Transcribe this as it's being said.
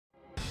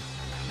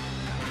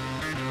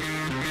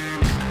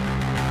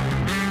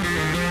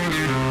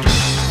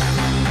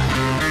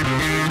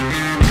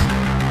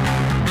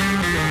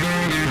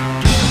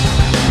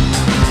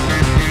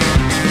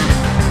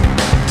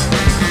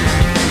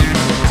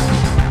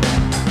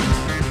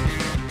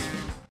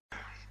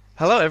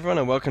Hello everyone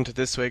and welcome to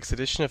this week's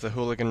edition of the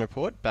Hooligan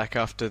Report, back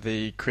after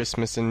the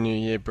Christmas and New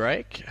Year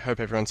break. Hope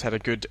everyone's had a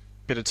good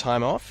bit of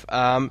time off.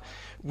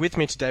 With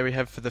me today we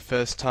have for the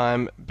first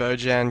time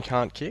Bojan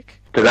Kantkick.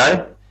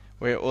 Today?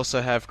 We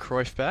also have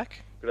Cruyff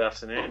back. Good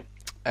afternoon.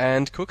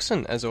 And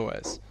Cooksen, as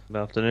always. Good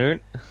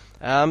afternoon.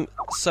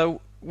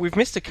 So we've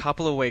missed a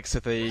couple of weeks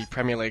of the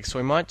Premier League, so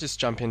we might just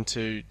jump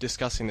into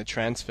discussing the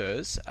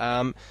transfers.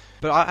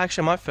 But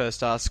I might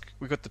first ask,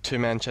 we've got the two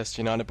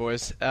Manchester United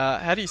boys.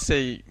 How do you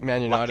see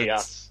Man United? Lucky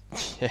us.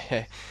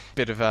 Yeah,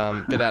 bit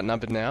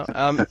outnumbered now.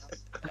 How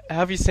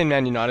have you seen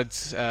Man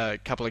United's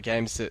couple of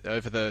games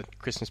over the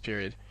Christmas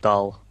period?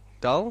 Dull.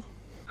 Dull?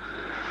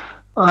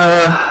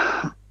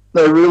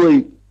 They're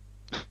really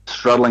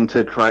struggling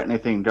to create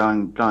anything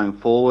going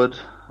forward.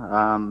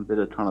 Bit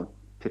of kind of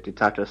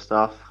tiki-taka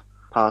stuff.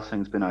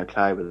 Passing's been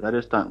okay, but they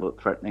just don't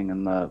look threatening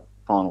in the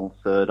final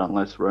third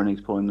unless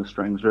Rooney's pulling the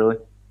strings, really.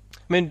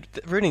 I mean,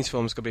 Rooney's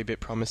form's got to be a bit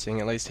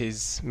promising. At least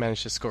he's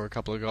managed to score a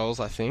couple of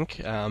goals, I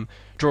think.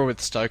 Draw with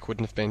Stoke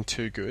wouldn't have been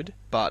too good,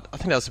 but I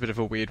think that was a bit of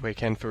a weird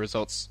weekend for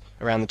results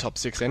around the top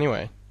six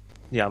anyway.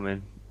 Yeah, I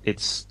mean,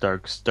 it's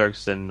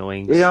Stoke's an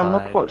annoying Yeah, side. I'm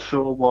not quite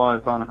sure why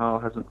Van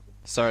Gaal hasn't...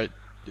 Sorry,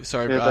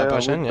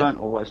 Bojan, we don't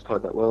always play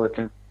that well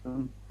against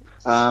them.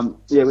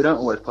 We don't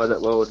always play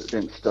that well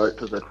against Stoke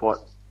because they're quite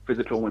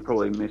physical, and we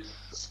probably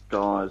miss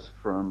guys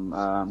from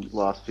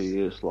last few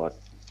years. Like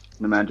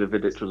Nemanja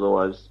Vidic was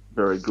always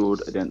very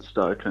good against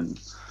Stoke and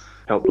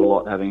helped a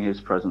lot having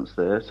his presence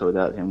there. So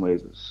without him,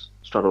 we've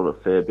struggled a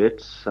fair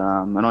bit.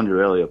 And on your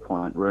earlier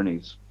point,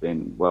 Rooney's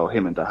been, well,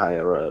 him and De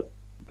Gea are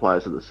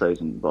players of the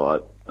season by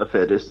a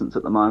fair distance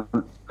at the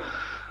moment.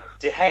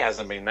 De Gea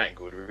hasn't been that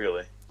good,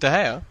 really. De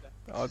Gea?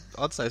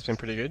 I'd say it's been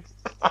pretty good.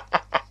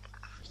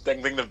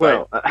 Dangling the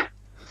Well,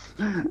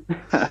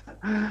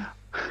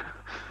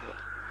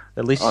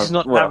 At least he's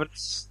not having.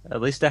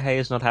 At least De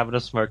Gea's not having a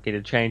smoke in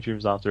the change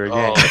rooms after a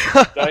game.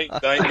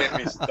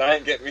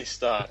 Don't get me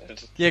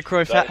started. Yeah,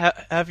 Cruyff,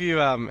 have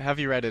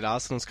you rated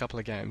Arsenal's couple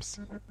of games?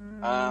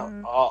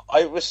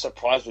 I was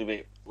surprised we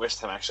beat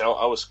West Ham. Actually,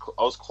 I was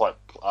quite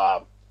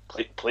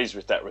pleased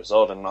with that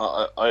result, and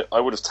I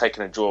would have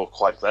taken a draw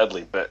quite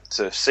gladly. But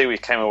to see we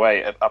came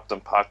away at Upton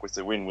Park with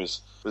the win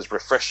was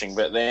refreshing.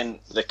 But then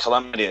the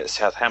calamity at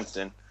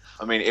Southampton.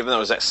 I mean, even though it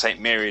was at St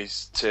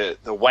Mary's,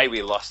 the way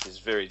we lost is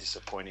very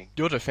disappointing.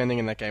 Your defending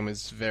in that game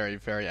was very,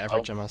 very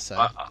average, I must say.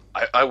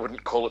 I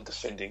wouldn't call it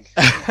defending.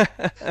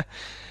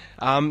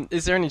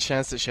 Is there any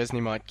chance that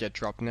Szczesny might get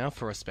dropped now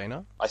for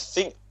Ospina? I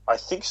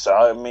think so.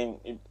 I mean,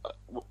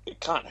 it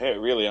can't hurt,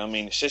 really. I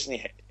mean,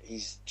 Szczesny,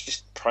 he's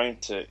just prone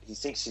to... He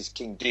thinks he's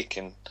King Dick,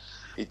 and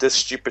he does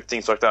stupid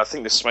things like that. I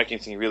think the smoking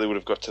thing really would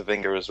have got to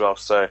Wenger as well.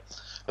 So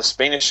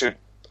Ospina should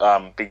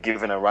be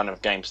given a run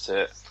of games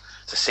to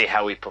see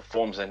how he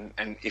performs, and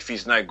if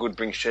he's no good,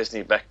 bring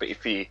Szczesny back. But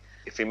if he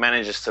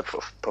manages to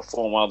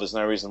perform well, there's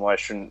no reason why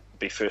he shouldn't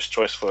be first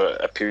choice for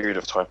a period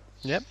of time.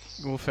 Yep,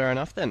 well, fair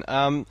enough then.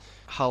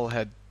 Hull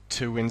had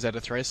 2 wins out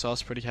of 3, so I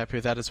was pretty happy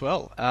with that as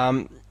well.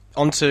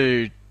 On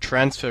to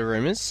transfer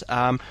rumours.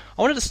 I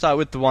wanted to start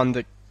with the one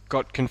that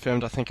got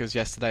confirmed, I think it was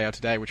yesterday or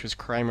today, which was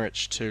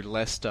Kramerich to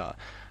Leicester.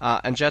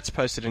 And Jats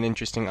posted an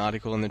interesting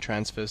article in the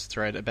transfers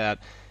thread about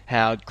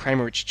how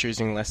Kramerich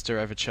choosing Leicester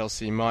over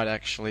Chelsea might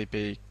actually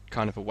be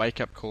kind of a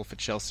wake-up call for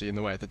Chelsea in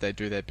the way that they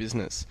do their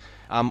business.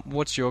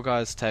 What's your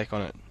guys' take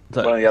on it?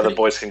 One of the other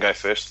boys can go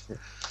first.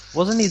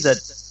 Wasn't he that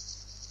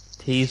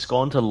he's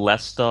gone to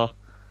Leicester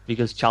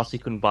because Chelsea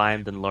couldn't buy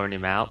him, then loan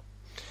him out?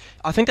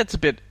 I think that's a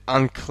bit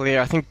unclear.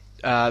 I think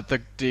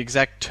the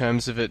exact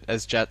terms of it,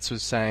 as Jats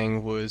was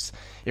saying, was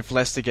if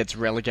Leicester gets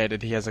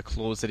relegated, he has a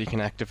clause that he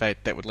can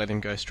activate that would let him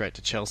go straight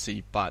to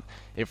Chelsea, but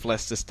if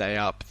Leicester stay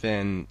up,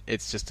 then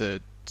it's just a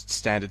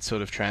standard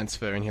sort of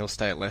transfer and he'll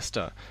stay at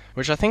Leicester,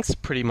 which I think is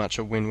pretty much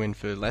a win-win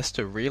for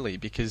Leicester, really,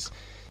 because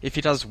if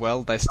he does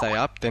well, they stay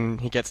up, then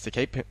he gets to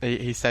keep,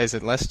 he stays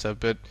at Leicester,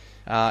 but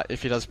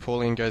if he does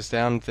poorly and goes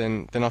down,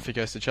 then off he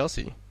goes to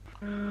Chelsea.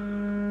 I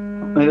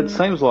mean, it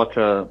seems like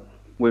a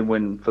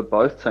win-win for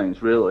both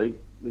teams, really,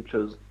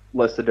 because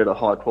Leicester did a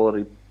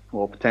high-quality,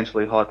 or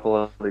potentially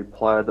high-quality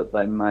player that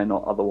they may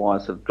not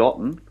otherwise have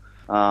gotten.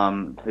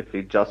 If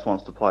he just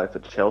wants to play for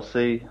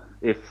Chelsea,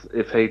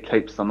 if he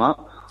keeps them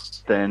up,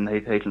 then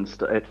he can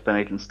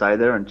stay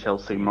there, and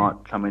Chelsea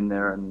might come in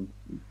there and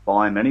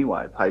buy him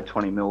anyway, pay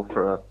 20 mil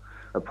for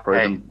a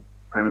proven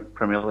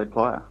Premier League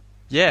player.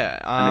 Yeah.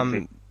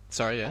 And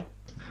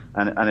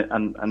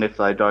if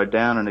they go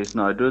down and he's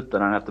no good, they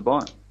don't have to buy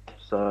him.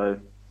 So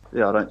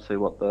yeah, I don't see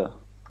what the.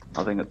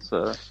 I think it's.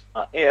 I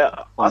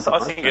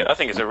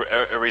think it's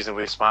a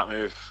reasonably smart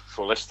move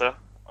for Leicester.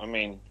 I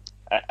mean,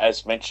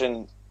 as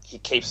mentioned, he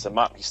keeps them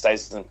up. He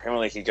stays in the Premier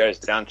League. He goes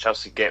down.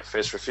 Chelsea get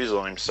first refusal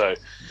on him. So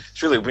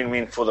it's really a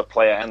win-win for the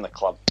player and the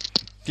club.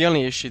 The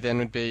only issue then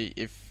would be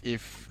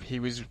if he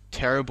was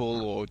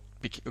terrible or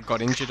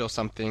got injured or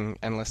something,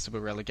 and Leicester were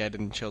relegated,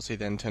 and Chelsea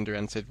then turned around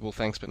and said, well,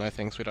 thanks, but no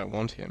thanks, we don't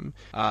want him.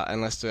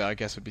 And Leicester, I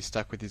guess, would be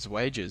stuck with his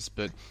wages,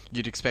 but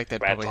you'd expect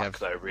they'd probably have...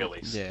 though, really.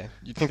 Yeah,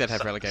 you'd think they'd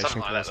have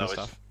relegation clause and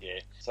stuff. Yeah.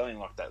 Something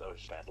like that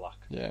was bad luck.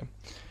 Yeah.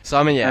 So,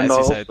 I mean, yeah, And as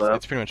you say, also-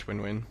 it's pretty much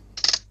win-win.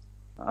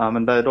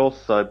 And they'd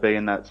also be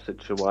in that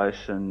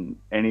situation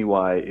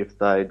anyway if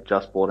they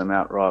just bought him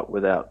outright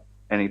without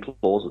any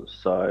clauses.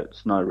 So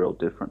it's no real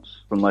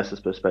difference from Leicester's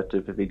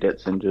perspective if he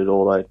gets injured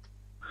or they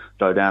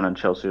go down and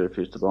Chelsea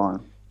refuse to buy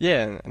him.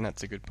 Yeah, and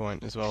that's a good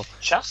point as well.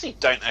 Chelsea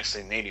don't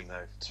actually need him,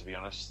 though, to be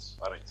honest.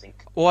 I don't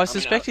think. Well, I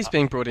suspect he's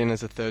being brought in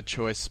as a third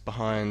choice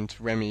behind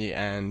Remy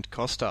and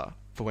Costa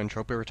for when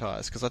Drogba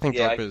retires, because I think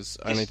Drogba's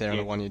only there on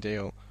a one-year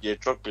deal. Yeah,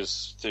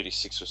 Drogba's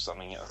 36 or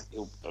something.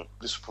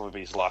 This will probably be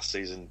his last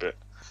season, but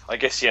I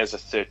guess he has a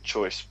third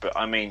choice. But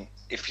I mean,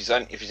 if he's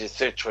a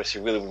third choice, he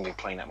really wouldn't be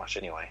playing that much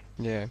anyway.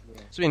 Yeah.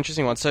 It's an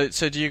interesting one. So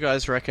do you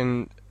guys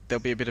reckon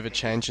there'll be a bit of a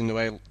change in the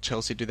way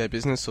Chelsea do their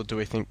business, or do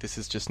we think this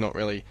is just not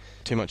really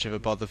too much of a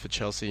bother for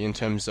Chelsea in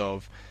terms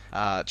of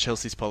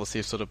Chelsea's policy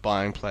of sort of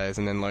buying players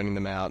and then loaning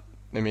them out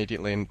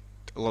immediately, and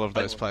a lot of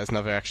those players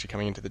never actually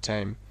coming into the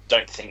team?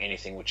 Don't think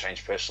anything would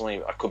change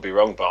personally. I could be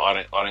wrong, but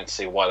I don't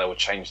see why they would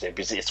change their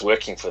business. It's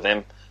working for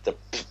them. The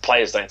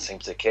players don't seem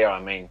to care.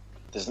 I mean,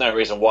 there's no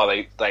reason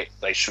why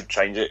they should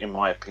change it, in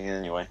my opinion,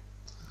 anyway.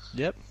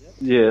 Yep.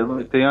 Yeah,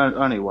 look, the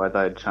only way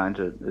they'd change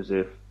it is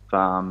if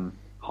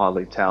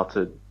highly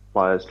touted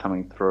players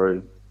coming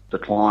through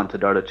decline to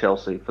go to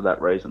Chelsea for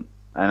that reason.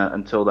 And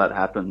until that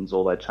happens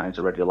or they change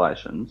the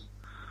regulations,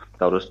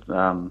 they'll just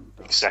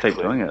keep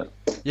doing it.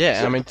 Yeah,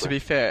 exactly. I mean, to be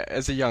fair,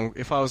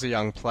 if I was a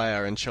young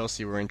player and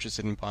Chelsea were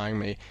interested in buying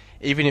me,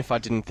 even if I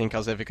didn't think I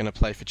was ever going to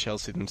play for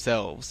Chelsea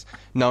themselves,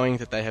 knowing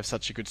that they have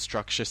such a good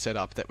structure set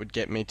up that would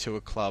get me to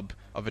a club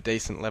of a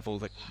decent level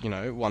that,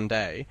 one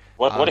day...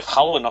 What if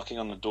Hull were knocking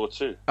on the door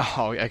too?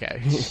 Oh,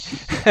 okay.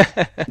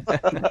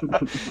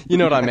 You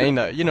know what I mean,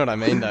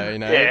 though.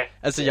 Yeah.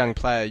 As a young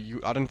player,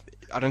 I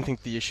don't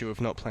think the issue of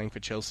not playing for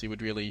Chelsea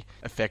would really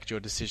affect your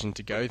decision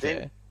to go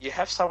there. You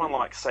have someone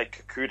like, say,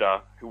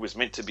 Kakuta, who was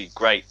meant to be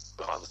great,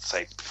 let's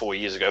say 4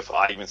 years ago, for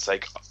argument's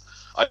sake.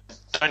 I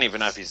don't even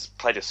know if he's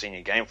played a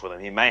senior game for them.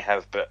 He may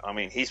have, but I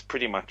mean, he's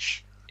pretty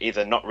much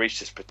either not reached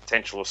his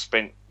potential or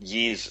spent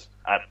years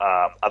at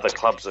other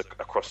clubs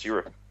across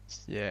Europe.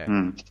 Yeah.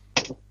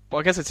 Well,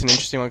 I guess it's an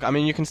interesting one. I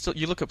mean,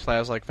 you look at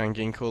players like Van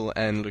Ginkel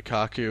and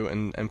Lukaku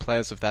and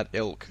players of that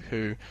ilk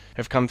who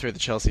have come through the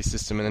Chelsea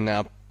system and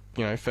are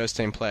now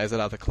first-team players at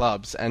other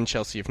clubs, and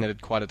Chelsea have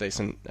netted quite a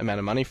decent amount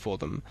of money for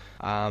them.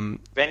 Van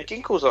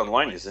Ginkel's on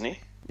loan, isn't he?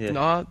 Yeah.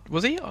 No,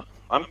 was he?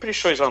 I'm pretty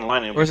sure he's on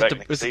loan. Or is it De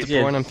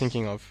Bruyne I'm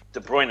thinking of? De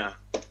Bruyne.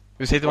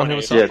 Was he the one who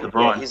was Yeah, De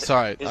Bruyne. Yeah,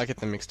 Sorry, I get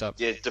them mixed up.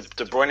 Yeah, De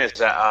Bruyne is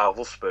at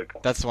Wolfsburg.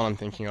 That's the one I'm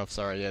thinking of,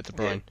 sorry, yeah, De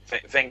Bruyne. Yeah.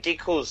 Van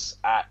Ginkel's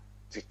at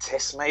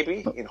Vitesse,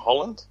 maybe, in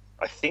Holland,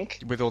 I think.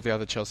 With all the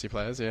other Chelsea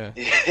players, yeah.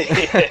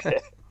 Yeah.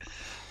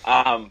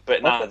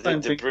 But no,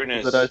 De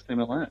Bruyne was at AC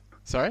Milan.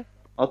 Sorry?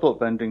 I thought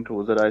Van Ginkel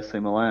was at AC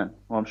Milan.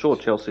 Well, I'm sure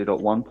Chelsea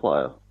got one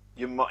player.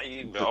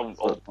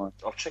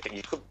 I'll check it.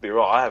 You could be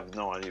right. I have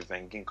no idea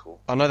Van Ginkel.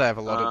 I know they have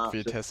a lot at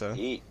Vitesse.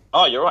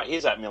 You're right.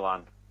 He's at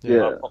Milan.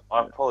 Yeah.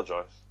 I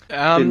apologise.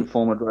 Didn't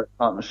form a great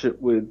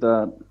partnership with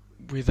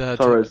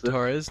Torres.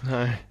 Torres,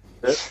 no.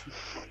 Yep.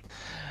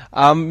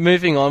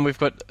 Moving on, we've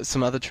got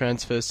some other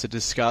transfers to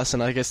discuss,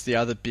 and I guess the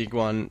other big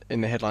one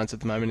in the headlines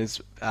at the moment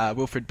is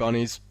Wilfried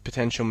Bony's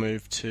potential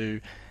move to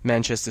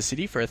Manchester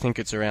City for, I think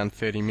it's around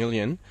 30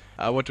 million.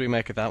 What do we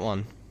make of that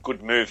one?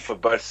 Good move for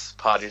both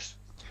parties.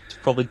 It's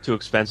probably too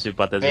expensive,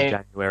 but there's a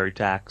January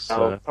tax.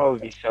 I'll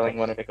probably be selling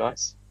one of the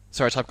guys.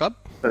 Sorry, Type Club?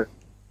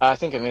 I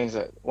think it means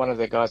that one of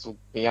the guys will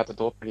be out the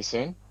door pretty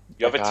soon.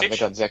 You have They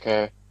got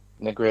Zeko,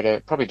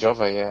 Negredo, probably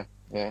Jova,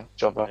 yeah,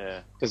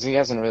 Jova. Because he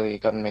hasn't really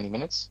gotten many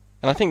minutes.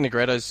 And I think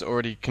Negreto's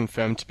already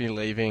confirmed to be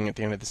leaving at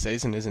the end of the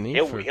season, isn't he?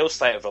 He'll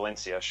stay at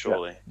Valencia,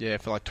 surely. Yeah,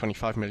 for like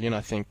 25 million,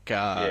 I think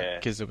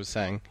Kizza was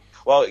saying.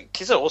 Well,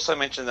 Kizza also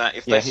mentioned that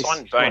if they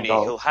sign Boney,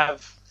 he'll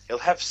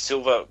have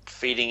Silva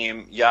feeding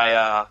him,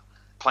 Yaya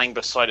playing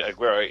beside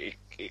Aguero.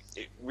 It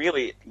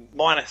really,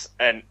 minus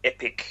an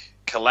epic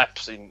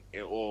collapse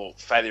or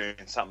failure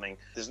in something,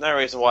 there's no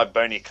reason why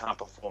Boney can't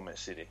perform at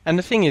City. And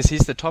the thing is,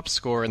 he's the top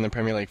scorer in the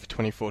Premier League for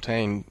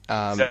 2014.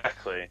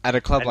 Exactly. At a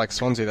club like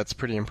Swansea, that's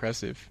pretty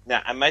impressive.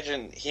 Now,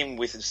 imagine him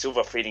with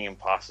Silva feeding him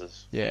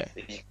passes. Yeah.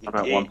 I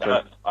don't want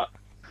to.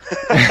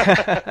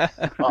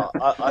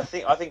 I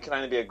think it can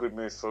only be a good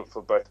move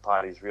for both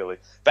parties, really.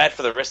 Bad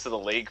for the rest of the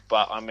league,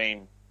 but I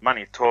mean,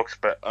 money talks.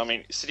 But I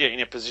mean, City are in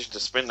a position to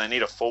spend. They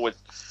need a forward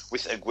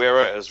with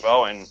Aguero as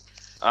well, and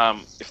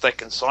if they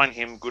can sign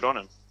him, good on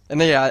him.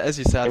 And yeah, as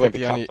you said, I think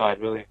the only side,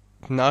 really.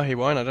 No, he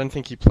won't. I don't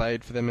think he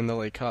played for them in the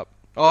League Cup.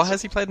 Oh,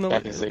 has he played in the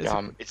League?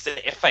 It's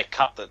the FA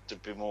Cup that to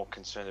be more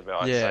concerned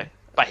about, I'd say.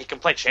 But he can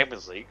play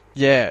Champions League.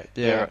 Yeah.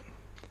 Right.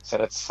 So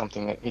that's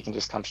something that he can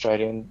just come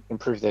straight in,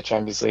 improve their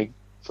Champions League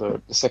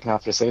for the second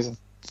half of the season.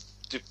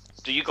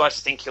 Do you guys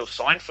think he'll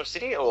sign for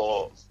City,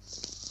 or...?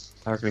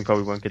 I reckon he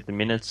probably won't get the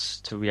minutes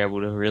to be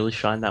able to really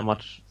shine that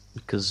much,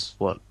 because,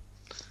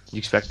 you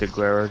expect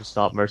Aguero to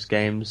start most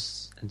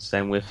games, and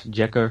same with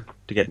Dzeko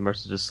to get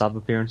most of his sub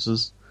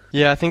appearances.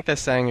 Yeah, I think they're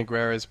saying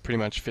Aguero is pretty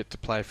much fit to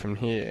play from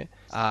here,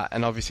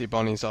 and obviously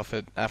Bonny's off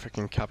at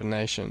African Cup of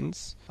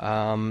Nations.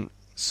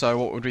 So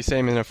what, would we see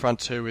him in a front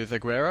two with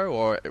Aguero,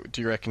 or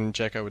do you reckon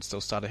Dzeko would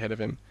still start ahead of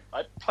him?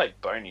 I'd play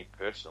Boney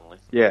personally.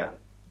 Yeah.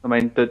 I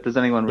mean, does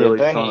anyone really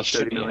sign Boney a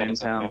should £30 be million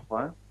ahead.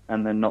 player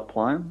and then not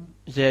play him?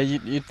 Yeah,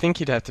 you'd think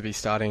he'd have to be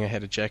starting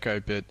ahead of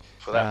Dzeko, but...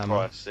 For that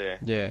price, yeah.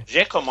 Yeah.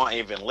 Dzeko might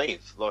even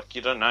leave. Like,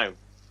 you don't know.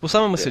 Well,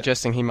 someone was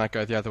suggesting he might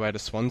go the other way to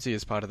Swansea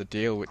as part of the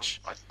deal,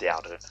 which... I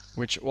doubt it.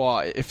 Well,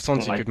 if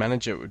Swansea could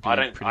manage it, would be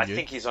pretty good. I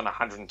think he's on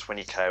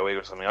 120k a week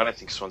or something. I don't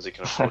think Swansea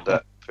can afford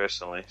that,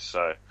 personally,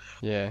 so...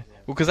 Yeah.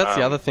 Well, because that's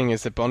the other thing,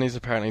 is that Bonnie's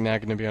apparently now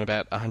going to be on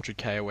about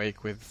 100k a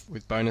week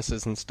with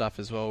bonuses and stuff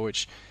as well,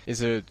 which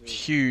is a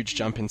huge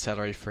jump in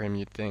salary for him,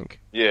 you'd think.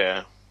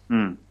 Yeah.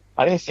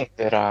 I didn't think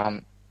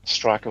that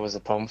striker was a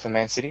problem for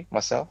Man City,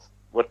 myself.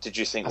 What did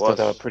you think I was? thought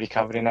they were pretty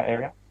covered in that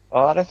area.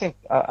 Well, I don't think...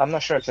 I'm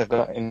not sure if they've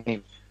got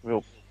any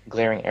real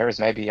glaring errors.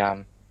 Maybe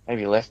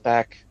left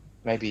back,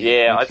 maybe...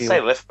 Yeah, I'd midfield.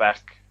 say left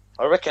back.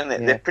 I reckon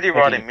they're pretty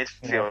right in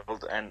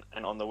midfield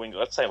and on the wing.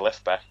 I'd say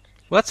left back.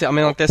 Well, that's it. I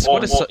mean, like, their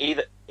squad is...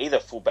 Either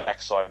full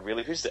back side,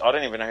 really. I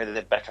don't even know who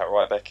their backup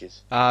right back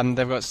is.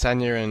 They've got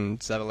Sanya and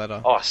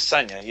Zavaleta. Oh,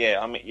 Sanya, yeah.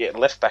 I mean, yeah,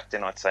 left back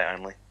then I'd say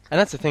only. And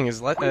that's the thing,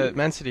 is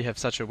Man City have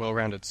such a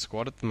well-rounded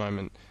squad at the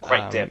moment.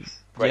 Great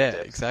depth. Great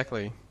depth.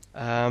 Exactly.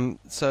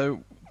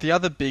 So the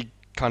other big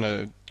kind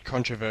of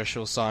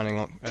controversial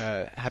signing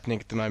happening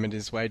at the moment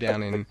is way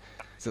down in...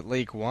 Is it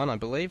League One, I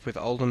believe, with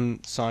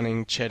Oldham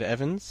signing Ched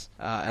Evans,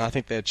 and I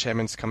think their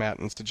chairman's come out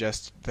and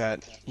suggest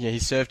that he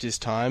served his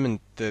time and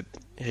that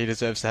he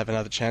deserves to have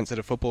another chance at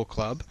a football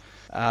club.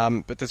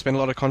 But there's been a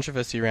lot of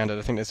controversy around it.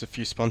 I think there's a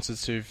few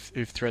sponsors who've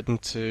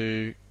threatened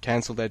to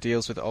cancel their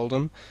deals with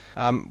Oldham.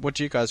 What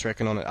do you guys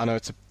reckon on it? I know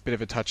it's a bit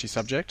of a touchy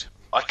subject.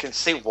 I can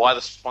see why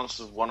the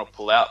sponsors want to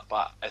pull out,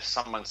 but as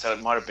someone said,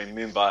 it might have been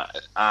Moomba.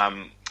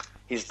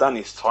 He's done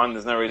his time.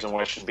 There's no reason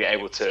why he should be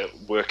able to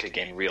work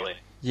again, really.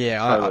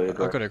 Yeah, I've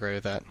got to agree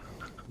with that.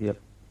 Yep.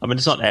 I mean,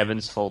 it's not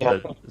Evans' fault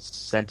that the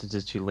sentence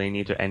is too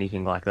lenient or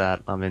anything like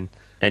that. I mean,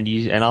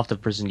 and after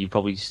prison, you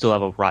probably still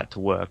have a right to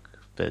work.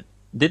 But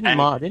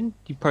didn't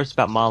you post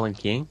about Marlon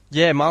King?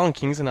 Yeah, Marlon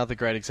King's another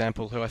great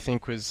example, who I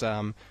think was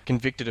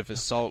convicted of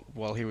assault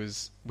while he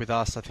was with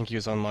us. I think he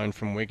was on loan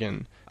from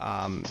Wigan,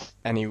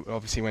 and he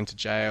obviously went to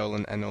jail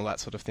and all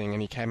that sort of thing.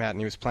 And he came out and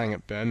he was playing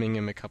at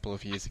Birmingham a couple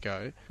of years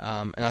ago.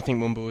 And I think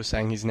Mumba was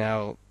saying he's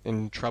now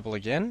in trouble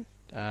again.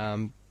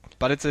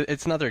 But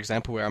it's another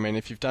example where, I mean,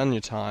 if you've done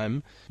your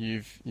time,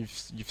 you've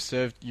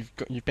served,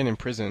 you've been in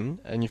prison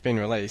and you've been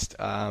released,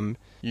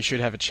 you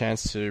should have a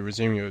chance to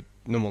resume your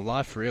normal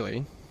life,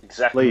 really.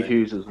 Exactly. Lee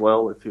Hughes as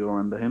well, if you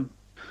remember him,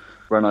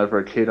 ran over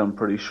a kid, I'm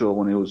pretty sure,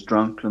 when he was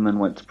drunk, and then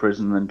went to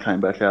prison, and then came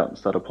back out and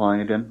started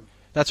playing again.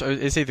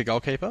 Is he the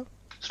goalkeeper?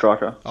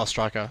 Striker. Oh,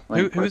 striker. I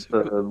think there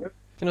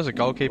was a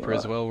goalkeeper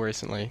as well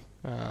recently.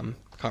 I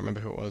can't remember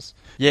who it was.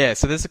 Yeah,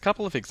 so there's a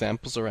couple of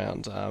examples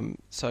around.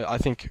 So I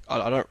think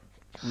I don't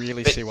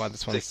really see why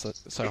this one's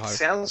so high. It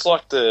sounds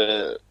like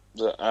I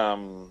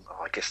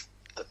guess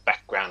the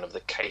background of the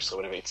case or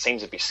whatever. It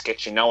seems a bit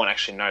sketchy. No one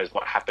actually knows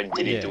what happened.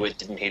 Did he do it?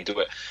 Didn't he do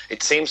it?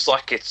 It seems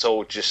like it's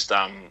all just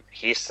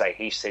hearsay,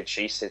 he said,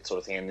 she said sort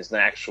of thing, and there's no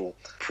actual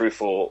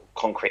proof or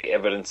concrete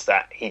evidence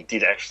that he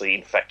did actually,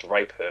 in fact,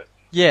 rape her.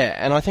 Yeah,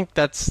 and I think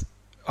that's,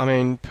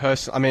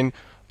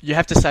 you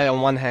have to say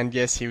on one hand,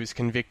 yes, he was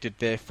convicted,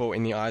 therefore,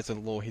 in the eyes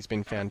of the law, he's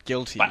been found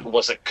guilty. But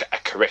was it a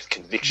correct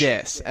conviction?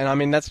 Yes, and I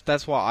mean,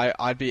 that's why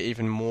I'd be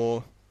even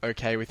more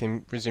okay with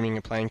him resuming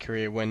a playing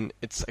career when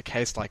it's a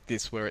case like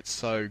this where it's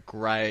so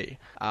grey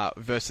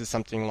versus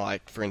something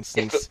like, for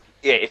instance,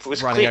 if it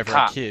was running over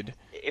a kid.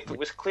 If it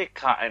was clear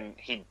cut and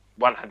he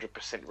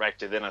 100% raped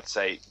her, then I'd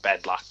say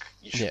bad luck,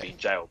 you should be in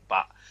jail.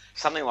 But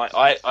something like,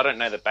 I don't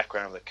know the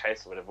background of the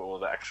case or whatever, or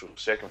the actual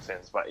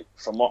circumstances, but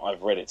from what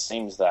I've read, it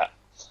seems that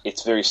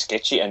it's very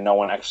sketchy and no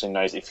one actually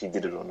knows if he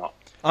did it or not.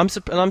 I'm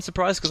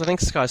surprised because I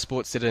think Sky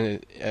Sports did an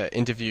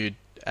interview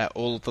at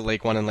all of the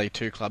League 1 and League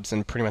 2 clubs,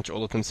 and pretty much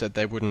all of them said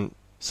they wouldn't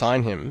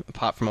sign him,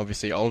 apart from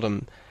obviously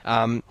Oldham.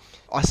 I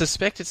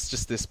suspect it's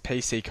just this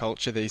PC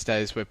culture these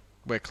days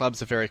where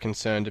clubs are very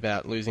concerned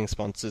about losing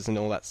sponsors and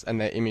all that,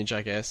 and their image,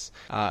 I guess,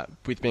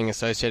 with being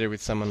associated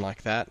with someone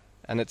like that.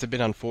 And it's a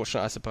bit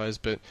unfortunate, I suppose,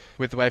 but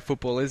with the way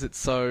football is, it's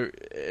so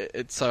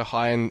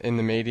high in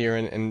the media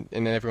and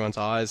in everyone's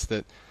eyes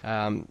that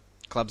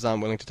clubs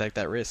aren't willing to take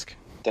that risk.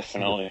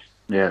 Definitely.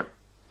 Yeah.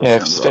 Yeah,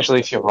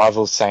 especially if your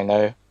rivals say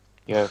no,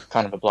 you're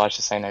kind of obliged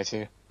to say no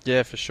too.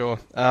 Yeah, for sure.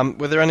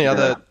 Were there any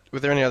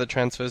other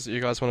transfers that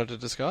you guys wanted to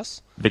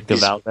discuss? Victor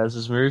Valdez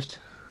has moved.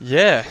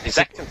 Yeah. Is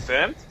that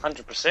confirmed?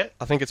 100%?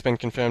 I think it's been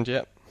confirmed,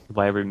 yeah.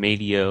 By every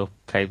media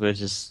paper,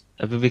 just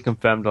it will be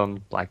confirmed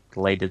on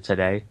later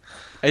today.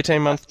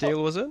 18-month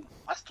deal, was it?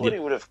 I thought he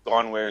would have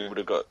gone where he would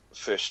have got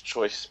first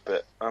choice,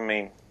 but I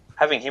mean,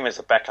 having him as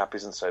a backup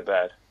isn't so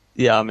bad.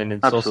 Yeah, I mean,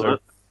 it's also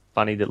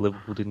funny that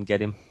Liverpool didn't get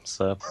him,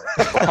 so...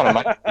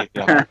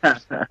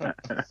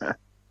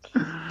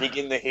 Dig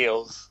in the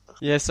heels.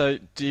 Yeah, so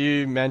do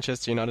you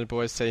Manchester United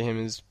boys see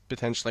him as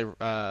potentially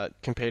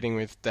competing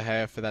with De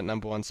Gea for that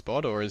number one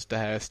spot, or is De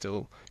Gea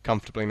still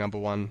comfortably number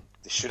one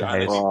There should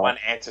only be one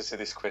answer to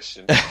this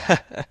question. De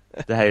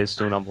Gea is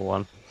still number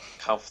one.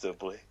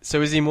 Comfortably.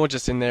 So is he more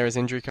just in there as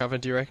injury cover,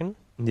 do you reckon?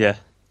 Yeah.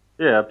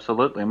 Yeah,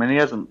 absolutely. I mean, he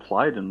hasn't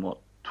played in,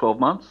 12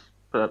 months?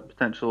 But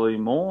potentially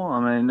more.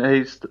 I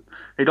mean,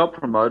 he got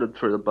promoted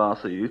through the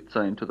Barca youth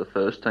team to the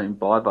first team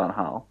by Van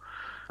Gaal,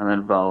 and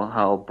then Van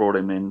Gaal brought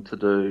him in to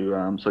do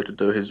so he could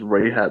do his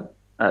rehab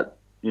at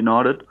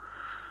United,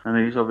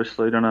 and he's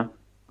obviously going to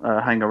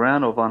hang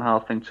around. Or Van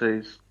Gaal thinks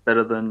he's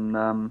better than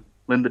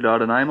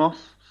Lindegaard and Amos,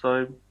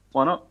 so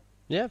why not?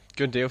 Yeah,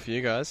 good deal for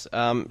you guys.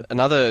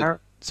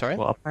 Sorry?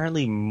 Well,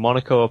 apparently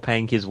Monaco are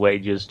paying his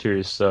wages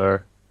too, so...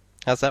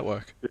 How's that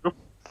work?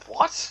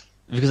 What?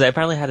 Because they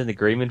apparently had an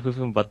agreement with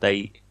him, but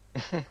they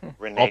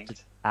opted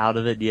out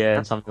of it,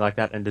 and something like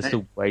that, and there's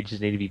still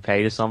wages need to be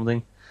paid or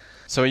something.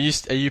 So are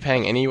you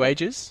paying any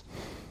wages?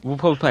 We'll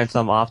probably pay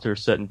some after a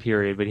certain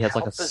period, but he has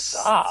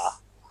bizarre.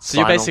 So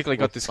you basically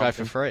got this guy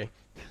for free?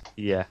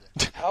 Yeah.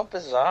 How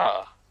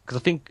bizarre. Because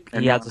I think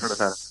he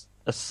has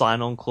a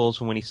sign-on clause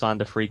from when he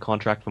signed a free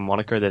contract from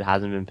Monaco that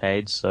hasn't been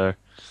paid, so...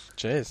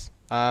 Jeez.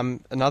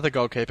 Another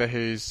goalkeeper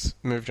who's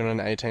moved on an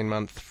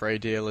 18-month free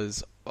deal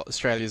is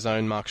Australia's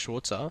own Mark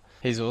Schwarzer.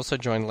 He's also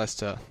joined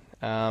Leicester.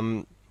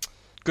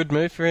 Good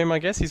move for him, I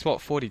guess. He's,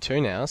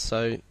 42 now,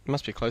 so he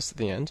must be close to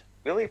the end.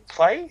 Will he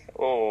play,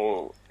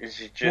 or is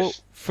he just... Well,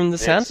 from the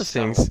sounds of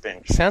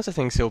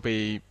things, he'll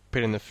be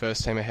put in the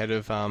first team ahead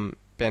of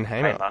Ben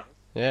Hamer.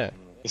 Yeah.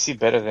 Is he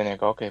better than a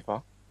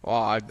goalkeeper?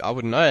 Well, I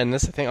wouldn't know, and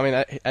that's the thing. I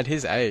mean, at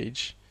his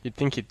age, you'd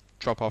think he'd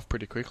drop off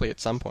pretty quickly at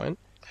some point.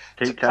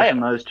 Keep cashing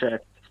those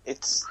checks.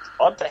 It's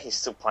odd that he's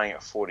still playing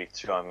at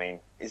 42. I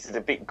mean, is it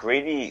a bit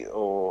greedy,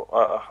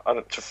 or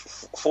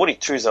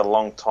 42 is a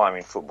long time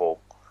in football,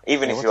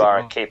 even if you are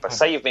a keeper.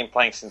 Say you've been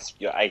playing since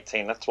you're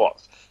 18. That's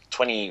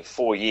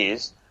 24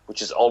 years,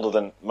 which is older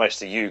than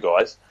most of you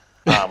guys,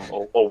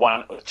 or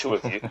one or two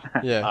of you.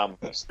 Yeah.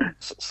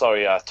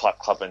 Sorry, Type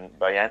Club and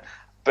Bojan.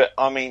 But,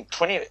 I mean,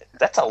 20,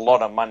 that's a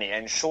lot of money,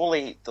 and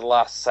surely the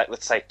last,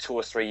 let's say, 2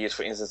 or 3 years,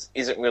 for instance,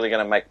 isn't really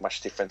going to make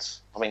much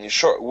difference. I mean,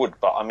 sure it would,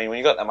 but, I mean, when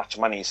you got that much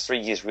money, is 3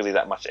 years really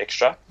that much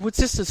extra? Well, it's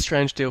just a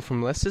strange deal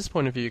from Leicester's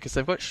point of view, because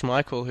they've got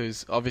Schmeichel,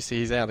 who's obviously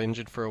he's out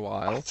injured for a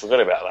while. I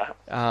forgot about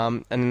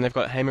that. And then they've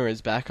got Hamer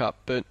as backup,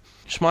 but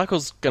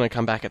Schmeichel's going to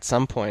come back at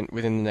some point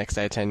within the next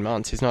 18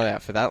 months. He's not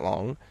out for that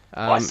long.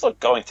 I thought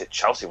going to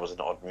Chelsea was an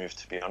odd move,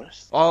 to be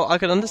honest. Well, I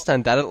could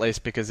understand that at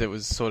least, because it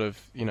was sort of,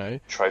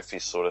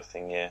 trophies sort of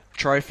thing, yeah.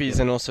 Trophies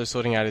and also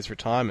sorting out his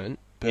retirement.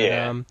 But,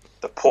 yeah,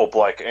 the poor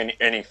bloke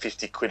earning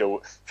 50,000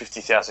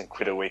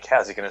 quid a week.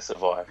 How's he going to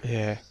survive?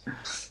 Yeah.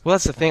 Well,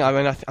 that's the thing. I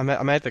mean,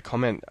 I made the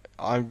comment.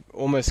 I'm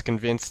almost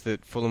convinced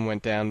that Fulham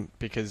went down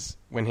because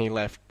when he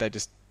left, they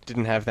just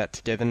didn't have that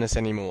togetherness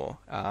anymore.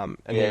 And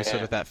it was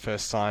sort of that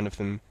first sign of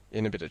them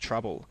in a bit of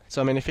trouble.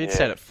 So, I mean, if he'd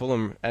stayed at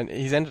Fulham, and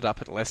he's ended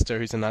up at Leicester,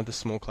 who's another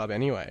small club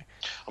anyway.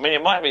 I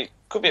mean,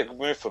 could be a good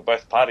move for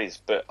both parties,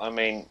 but, I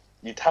mean,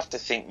 you'd have to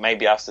think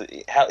maybe after...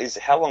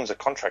 How long is the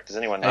contract? Does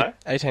anyone know?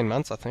 18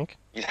 months, I think.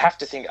 You'd have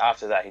to think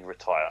after that he'd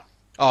retire.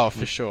 Oh,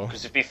 for sure.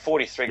 Because it'd be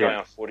 43 going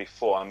on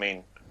 44, I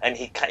mean... And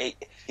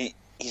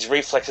his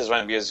reflexes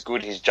won't be as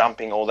good, his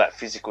jumping, all that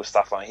physical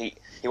stuff. He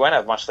won't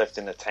have much left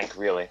in the tank,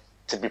 really,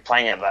 to be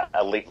playing at that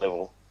elite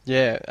level.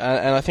 Yeah,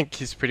 and I think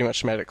he's pretty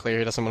much made it clear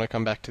he doesn't want to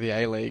come back to the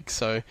A-League,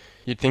 so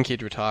you'd think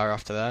he'd retire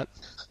after that.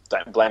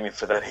 Don't blame him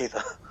for that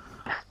either.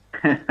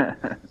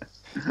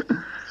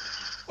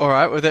 All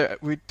right, well,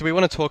 do we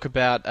want to talk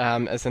about,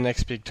 as the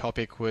next big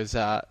topic was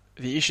the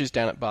issues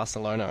down at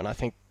Barcelona, and I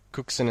think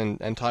Cooksen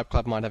and Type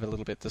Club might have a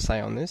little bit to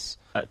say on this.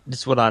 This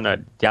is what I know.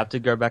 Do you have to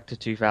go back to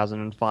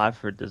 2005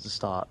 for it to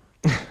start?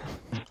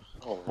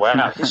 Oh,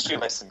 wow, history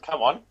lesson.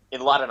 Come on,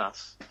 enlighten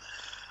us.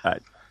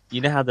 You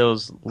know how there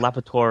was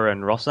Laporta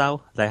and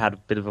Rosal? They had a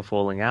bit of a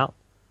falling out.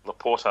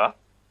 Laporta?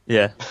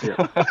 Yeah.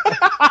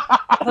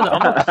 I don't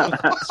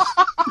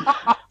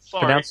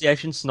know.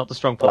 Pronunciation's not the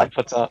strong point.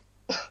 Laporta.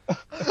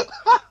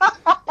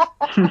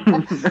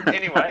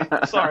 Anyway,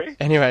 sorry.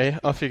 Anyway,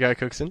 off you go,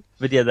 Cooksen.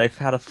 But yeah, they've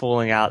had a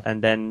falling out,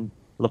 and then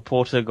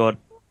Laporta got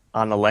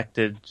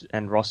unelected,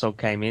 and Rosal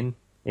came in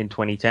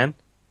 2010.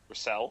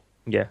 Rosal?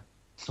 Yeah.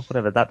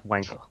 Whatever, that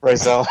wanker.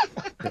 Rosal.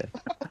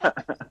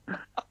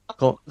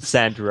 Yeah.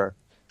 Sandro.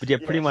 But yeah,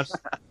 pretty much,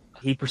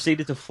 he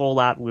proceeded to fall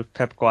out with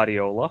Pep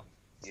Guardiola,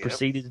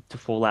 proceeded to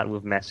fall out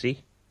with Messi.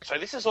 So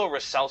this is all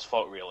Rosal's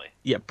fault, really?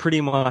 Yeah, pretty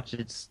much,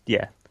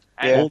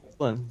 all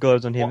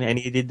goes on him, and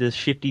he did the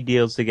shifty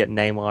deals to get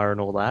Neymar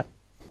and all that.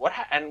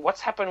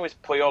 What's happened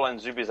with Puyol and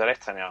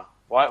Zubizarreta now?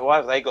 Why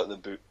have they got the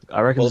boot?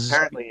 I reckon.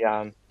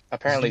 Well,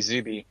 apparently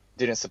Zubi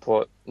didn't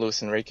support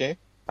Luis Enrique.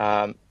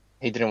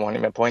 He didn't want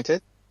him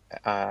appointed,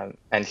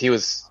 and he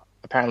was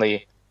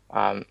apparently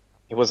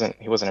he wasn't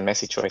a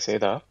Messi choice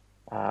either.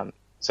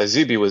 So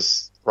Zubi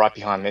was right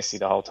behind Messi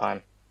the whole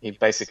time. He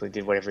basically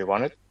did whatever he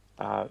wanted,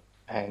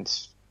 and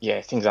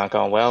things aren't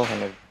going well,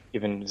 and they've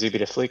given Zubi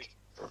the flick.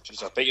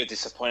 Jeez, I bet you're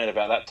disappointed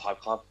about that Type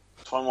Club.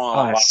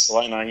 21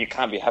 Barcelona, and you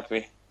can't be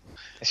happy.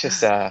 It's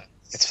just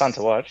it's fun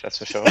to watch, that's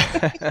for sure.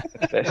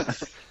 A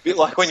bit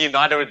like when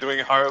United were doing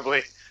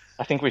horribly.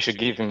 I think we should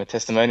give him a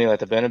testimonial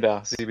at the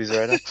Bernabeu. Zubi's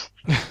Raider.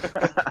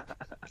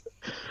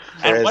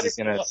 Perez is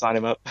going to sign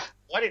him up.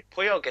 Why did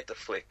Puyol get the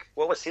flick?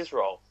 What was his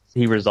role?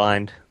 He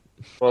resigned.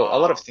 Well, a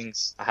lot of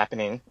things are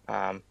happening.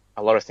 A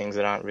lot of things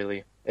that aren't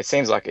really. It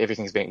seems like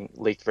everything's being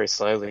leaked very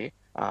slowly.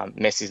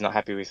 Messi's not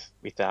happy with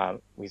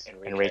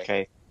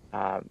Enrique.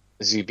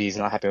 Zubi's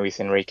not happy with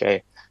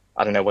Enrique.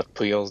 I don't know what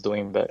Puyol's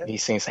doing, but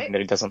he's seen something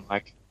that he doesn't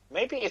like.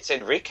 Maybe it's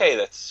Enrique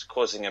that's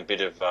causing a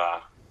bit of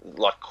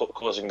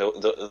causing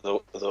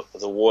the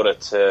water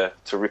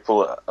to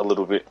ripple a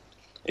little bit.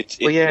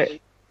 Yeah.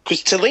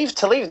 Because to leave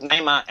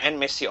Neymar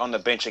and Messi on the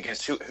bench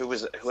against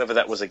whoever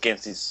that was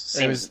against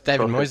it was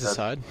David Moyes'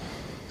 side.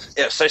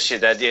 Yeah,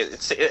 Sociedad. Yeah,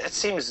 it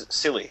seems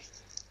silly.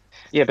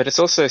 Yeah, but it's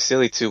also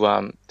silly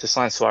to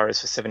sign Suarez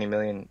for 70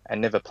 million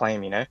and never play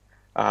him. You know,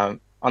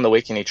 on the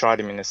weekend he tried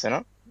him in the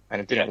center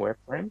and it didn't work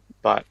for him.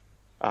 But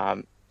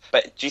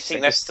do you think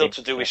that's still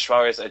to do with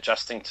Suarez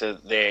adjusting to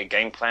their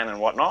game plan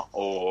and whatnot,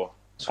 or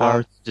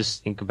Suarez is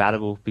just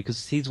incompatible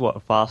because he's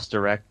fast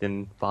direct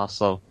and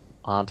Barca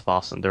aren't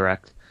fast and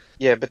direct.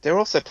 Yeah, but they're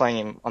also playing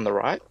him on the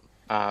right,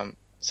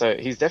 so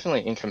he's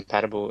definitely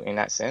incompatible in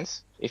that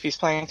sense. If he's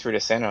playing through the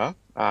center,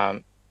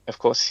 of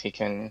course he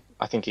can.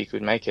 I think he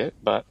could make it,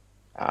 but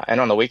and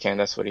on the weekend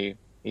that's what he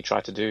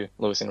tried to do,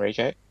 Luis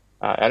Enrique.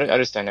 I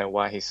just don't know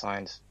why he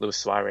signed Luis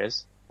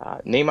Suarez.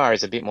 Neymar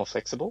is a bit more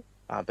flexible,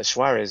 but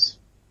Suarez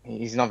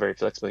he's not very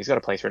flexible. He's got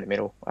to play through the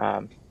middle,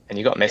 and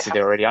you got Messi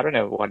there already. I don't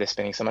know why they're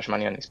spending so much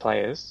money on these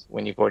players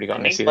when you've already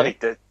got Messi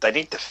there. They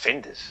need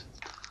defenders,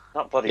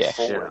 not bloody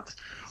forwards.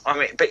 Yeah. I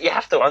mean, but you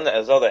have to wonder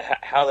as well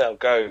how they'll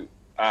go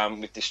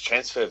with this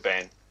transfer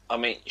ban. I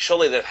mean,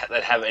 surely they'd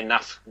have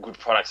enough good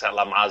products at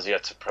La Masia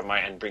to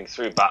promote and bring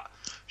through, but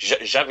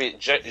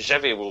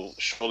Xavi will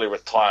surely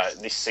retire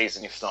this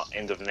season, if not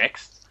end of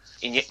next.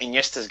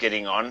 Iniesta's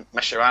getting on,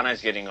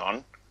 Mascherano's getting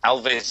on,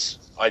 Alves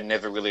I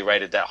never really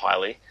rated that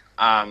highly.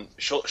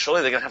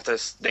 Surely they're going to have to.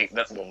 They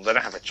don't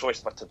have a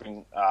choice but to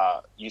bring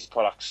youth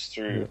products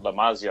through La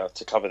Masia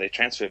to cover their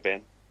transfer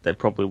ban. They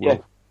probably will. Yeah.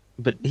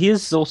 But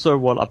here's also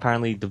what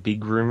apparently the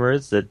big rumor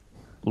is, that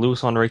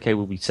Luis Enrique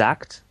will be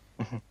sacked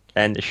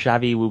and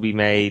Xavi will be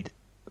made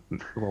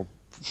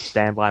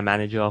standby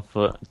manager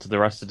to the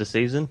rest of the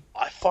season.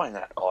 I find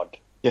that odd.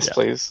 Yes,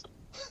 please.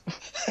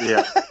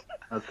 Yeah,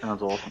 that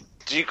sounds awesome.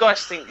 Do you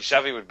guys think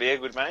Xavi would be a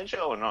good manager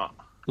or not?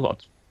 Well,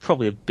 it's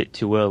probably a bit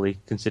too early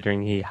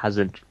considering he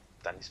hasn't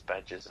done his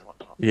badges and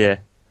whatnot. Yeah.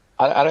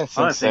 I don't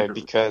think so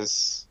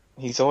because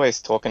he's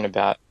always talking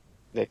about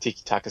their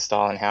tiki-taka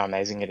style and how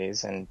amazing it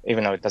is, and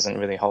even though it doesn't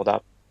really hold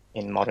up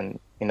in the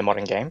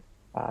modern game,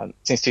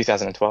 since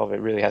 2012 it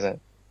really hasn't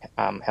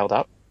held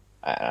up.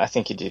 I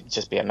think he'd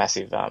just be a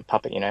massive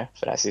puppet,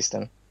 for that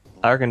system.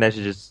 I reckon they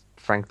should just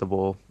frank the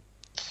ball.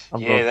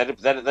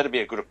 That'd be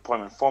a good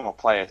appointment. Former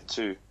player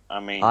too.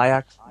 I mean,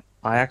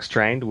 Ajax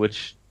trained,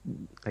 which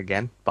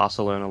again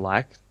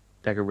Barcelona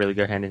they could really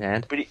go hand in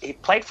hand. But he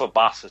played for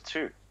Barca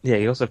too. Yeah,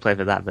 he also played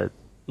for that, but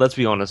let's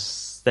be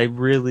honest,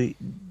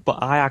 but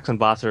Ajax and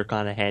Barca are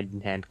kind of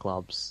hand-in-hand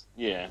clubs.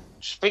 Yeah.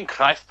 Just bring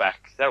Cruyff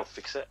back. That'll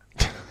fix it.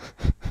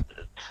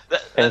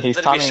 And his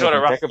timing is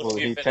impeccable.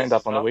 He turned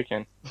up on the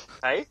weekend.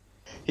 Hey?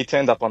 He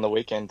turned up on the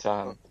weekend.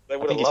 I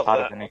think he's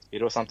part of the next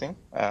bid or something.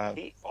 I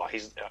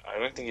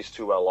don't think he's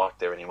too well liked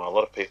there anymore. A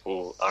lot of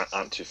people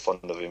aren't too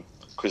fond of him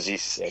because he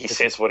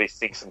says what he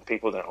thinks and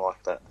people don't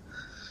like that.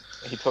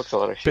 He talks a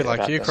lot of shit. Bit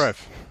like you,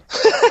 Cruyff.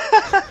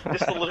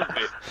 Just a little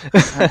bit.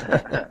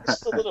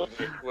 Just a little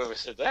bit. Whoever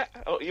said that?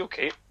 Oh, you'll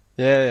keep.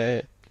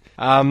 Yeah.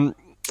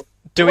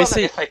 Do we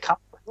see? FA Cup.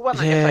 We won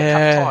the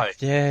FA Cup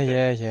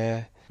tie.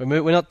 Yeah.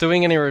 We're not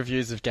doing any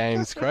reviews of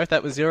games, Cruyff.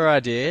 That was your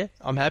idea.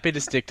 I'm happy to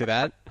stick to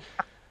that.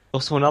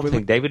 Also, another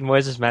thing, David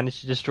Moyes has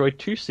managed to destroy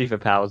 2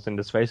 superpowers in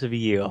the space of a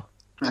year.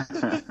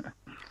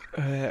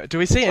 Do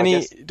we see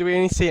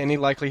any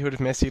likelihood of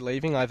Messi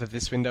leaving either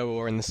this window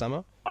or in the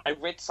summer? I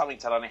read something,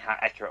 I don't know how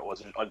accurate it was.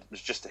 It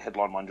was just a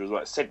headline, mind you, as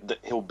well. It said that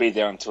he'll be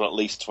there until at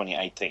least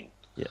 2018.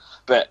 Yeah.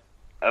 But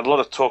a lot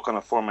of talk on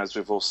the forum, as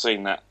we've all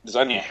seen, that there's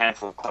only a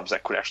handful of clubs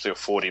that could actually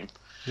afford him.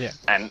 Yeah.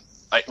 And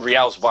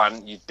Real's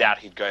one, you doubt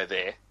he'd go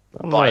there.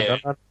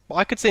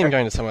 I could see him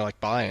going to somewhere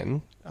like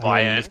Bayern.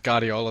 With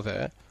Guardiola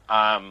there.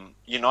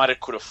 United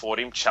could afford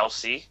him.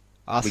 Chelsea.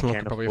 Arsenal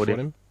could probably afford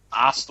him.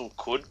 Arsenal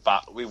could,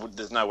 but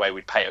there's no way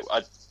we'd pay it.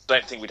 I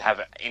don't think we'd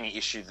have any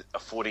issue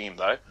affording him,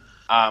 though.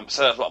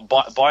 So that's what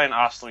Bayern,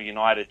 Arsenal,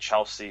 United,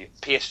 Chelsea,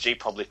 PSG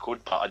probably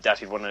could, but I doubt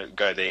he'd want to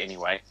go there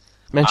anyway.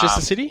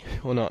 Manchester City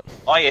or not?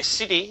 Oh yeah,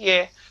 City,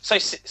 yeah. So,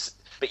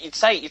 but you'd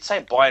say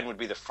Bayern would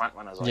be the front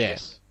runners, I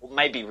guess. Well,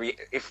 maybe you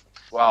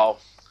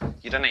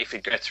don't know if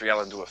he'd go to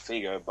Real and do a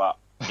Figo, but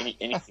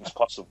anything's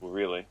possible,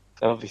 really.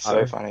 That would be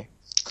so funny.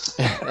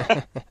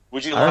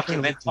 Would you like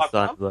him then?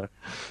 Oh,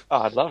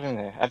 I'd love him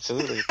there,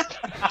 absolutely.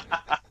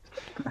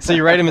 So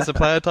you rate him as a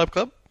player type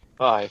club?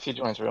 Oh, if he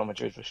joins Real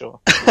Madrid, for sure.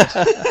 What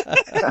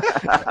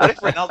if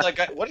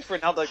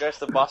Ronaldo goes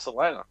to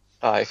Barcelona?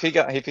 If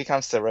he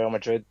comes to Real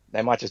Madrid,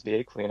 they might just be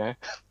equal, you know.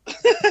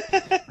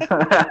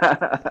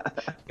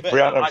 If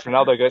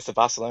Ronaldo goes to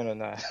Barcelona,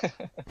 no.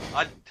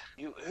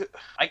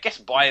 I guess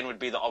Bayern would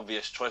be the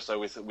obvious choice though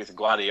with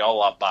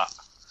Guardiola, but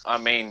I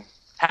mean,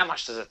 how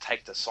much does it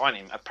take to sign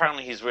him?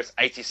 Apparently, he's worth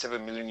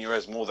 87 million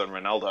euros more than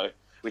Ronaldo,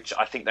 which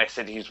I think they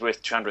said he's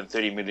worth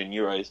 230 million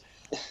euros.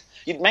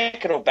 You'd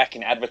make it all back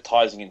in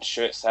advertising and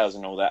shirt sales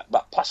and all that,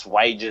 but plus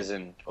wages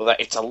and all that,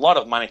 it's a lot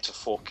of money to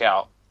fork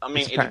out. I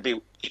mean, it'd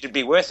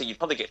be worth it. You'd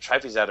probably get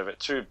trophies out of it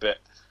too, but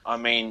I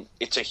mean,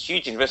 it's a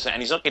huge investment,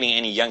 and he's not getting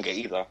any younger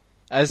either.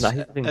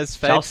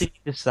 Chelsea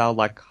need to sell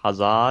like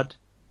Hazard,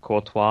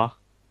 Courtois,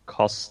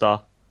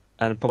 Costa,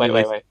 and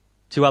probably Wait.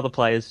 2 other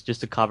players just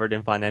to cover it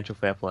in financial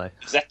fair play.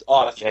 That's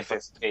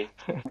FSP.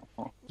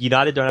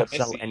 United don't have to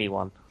But sell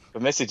anyone.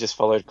 But Messi just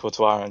followed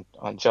Courtois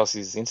on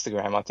Chelsea's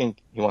Instagram. I think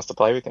he wants to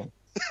play with him.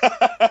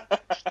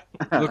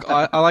 Look,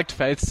 I liked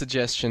Faith's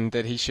suggestion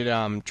that he should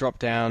drop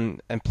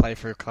down and play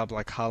for a club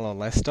like Hull or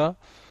Leicester,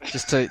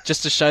 just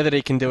to show that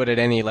he can do it at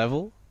any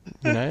level.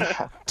 You know,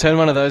 turn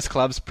one of those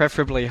clubs,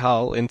 preferably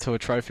Hull, into a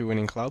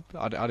trophy-winning club.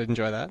 I'd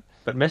enjoy that.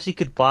 But Messi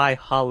could buy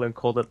Hull and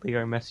call it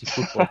Leo Messi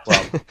Football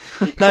Club.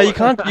 No, you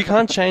can't. You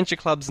can't change your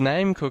club's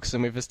name,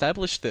 Cooksen. We've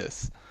established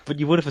this. But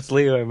you would if it's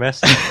Leo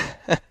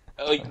Messi.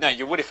 No,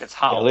 you would if it's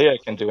Hull. Leo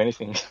can do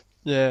anything.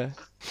 Yeah.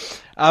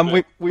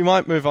 We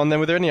might move on then.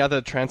 Were there any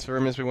other transfer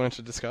rumours we wanted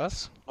to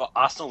discuss? Well,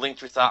 Arsenal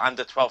linked with our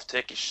under-12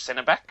 Turkish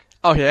centre-back.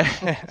 Oh yeah.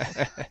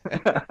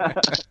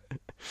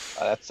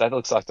 That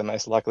looks like the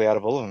most likely out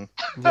of all of them.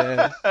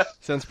 Yeah.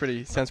 Sounds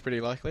pretty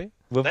likely.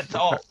 That's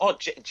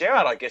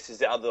Gerrard, I guess, is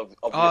the other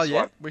obvious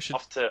one. We should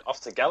off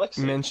to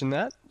Galaxy. mention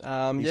that.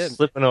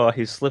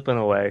 He's slipping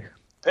away.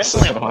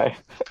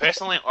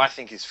 Personally, I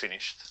think he's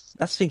finished.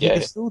 That's the thing. He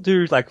can still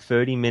do like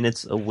 30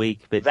 minutes a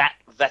week, but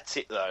That's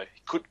it though.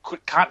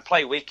 Can't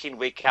play week in,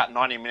 week out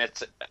 90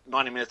 minutes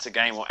a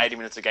game or 80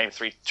 minutes a game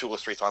 2 or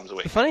 3 times a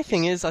week. The funny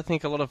thing is, I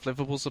think a lot of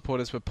Liverpool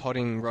supporters were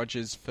potting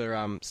Rodgers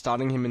for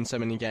starting him in so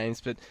many games,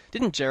 but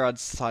didn't Gerrard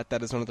cite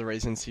that as one of the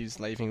reasons he was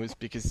leaving was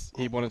because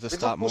he wanted to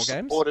start more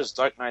games? Supporters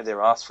don't know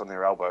their ass from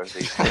their elbows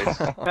these days.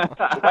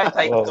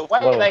 the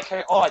way they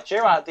can,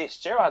 Gerrard this,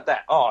 Gerrard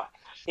that,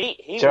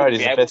 He Gerrard would is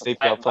be the able best to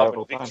EPL player of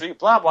all time. victory,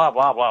 blah, blah,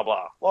 blah, blah,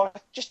 blah. Well,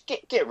 just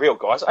get real,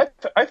 guys.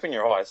 Open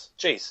your eyes.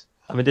 Jeez.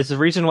 I mean, there's a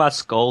reason why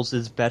Scholes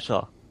is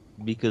better.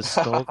 Because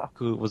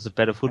Scholes was a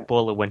better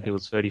footballer when he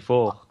was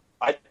 34.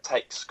 I'd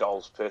take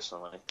Scholes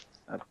personally.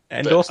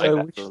 And But also,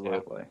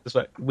 Absolutely.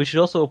 we should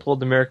also applaud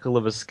the miracle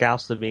of a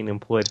Scouser being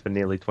employed for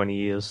nearly 20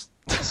 years.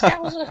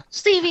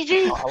 Stevie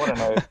G, I want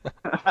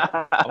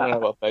to know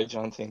what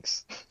Bojan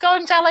thinks.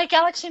 going to LA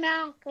Galaxy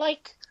now.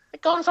 Like,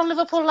 going from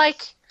Liverpool,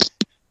 like...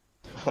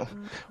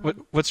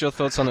 What's your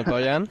thoughts on it,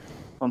 Bojan?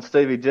 On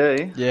Stevie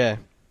G, Yeah.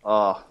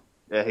 oh,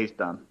 yeah, he's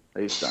done.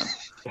 He's done.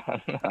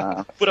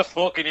 Put a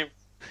fork in him.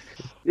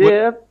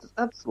 Yeah,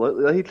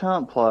 absolutely. He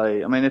can't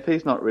play. I mean, if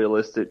he's not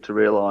realistic to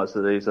realise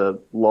that he's a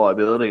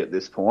liability at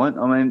this point,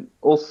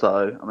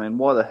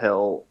 why the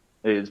hell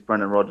is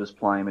Brendan Rodgers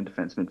playing him in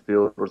defence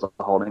midfield or as a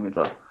holding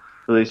midfielder?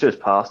 Because he's just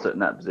past it in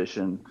that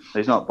position.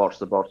 He's not botched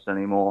the box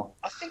anymore.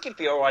 I think he'd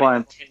be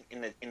alright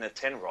in the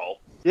 10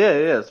 role. Yeah,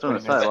 I was trying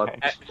to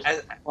say.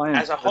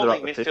 As a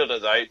holding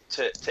midfielder, though,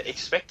 to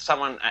expect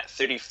someone at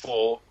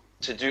 34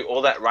 to do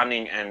all that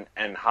running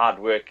and hard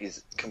work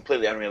is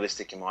completely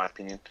unrealistic, in my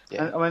opinion.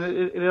 Yeah. I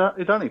mean,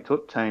 it only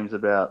took teams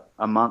about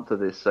a month of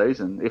this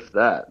season, if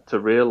that, to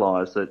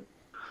realise that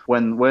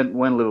when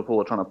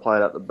Liverpool are trying to play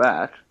it at the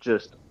back,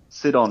 just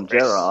sit on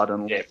Gerrard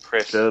and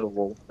press.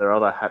 Girdle, their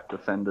other hack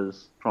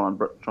defenders, try and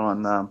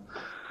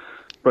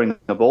bring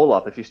the ball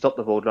up. If you stop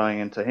the ball going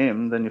into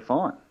him, then you're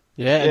fine.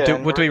 Yeah.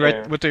 Would we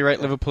rate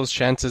Liverpool's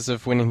chances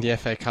of winning the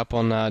FA Cup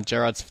on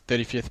Gerrard's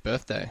 35th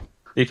birthday?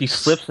 If he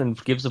slips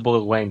and gives the ball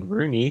to Wayne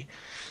Rooney,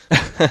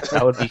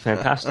 that would be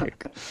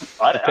fantastic.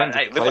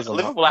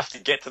 Liverpool have to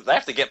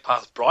get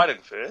past Brighton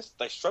first.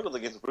 They struggled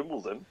against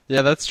Wimbledon.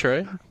 Yeah, that's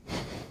true.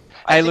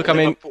 I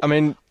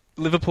mean,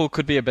 Liverpool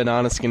could be a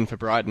banana skin for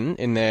Brighton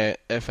in their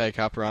FA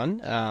Cup run.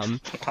 Banana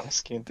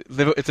skin.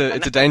 It's a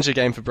danger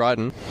game for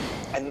Brighton.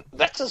 And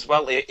that's as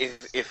well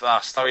if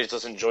Sturridge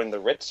doesn't join the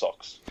Red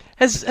Sox.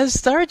 Has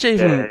Sturridge is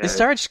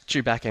Sturridge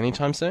due back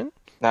anytime soon?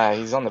 No,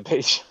 he's on the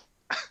beach.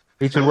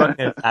 He's been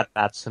working at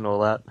bats and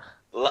all that.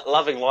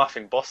 Loving life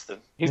in Boston.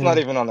 He's not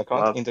even on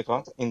the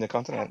in the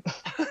continent.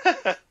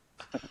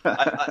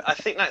 I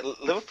think that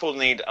Liverpool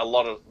need a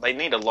lot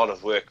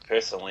of work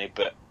personally,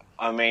 but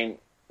I mean,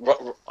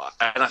 and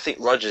I think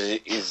Rodgers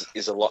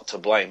is a lot to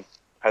blame.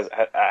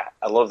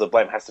 A lot of the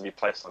blame has to be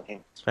placed on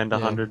him. Spend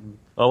 100.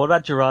 Oh, what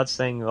about Gerrard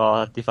saying,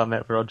 if I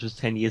met Rodgers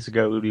 10 years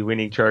ago, we'd be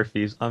winning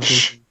trophies? I'm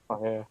thinking,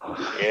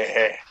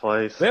 Yeah.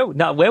 Please.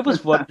 where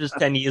was Rodgers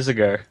 10 years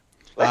ago?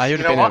 He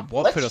would have been at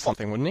Watford or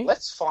something, wouldn't he?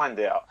 Let's find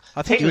out.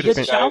 I think he would have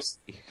been.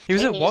 He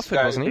was at Watford,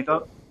 wasn't he?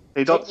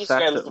 He got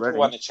sacked at Liverpool Reading.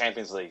 won the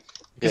Champions League.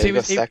 Yeah, he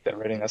got sacked at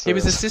Reading. He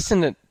was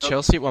assistant at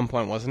Chelsea at one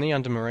point, wasn't he,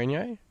 under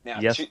Mourinho? Now,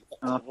 Yes.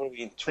 I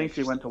think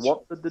he went to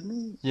Watford, didn't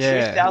he?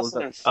 Yeah.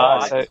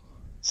 2005.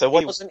 So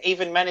He wasn't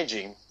even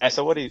managing. and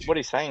so what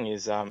he's saying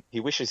is he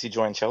wishes he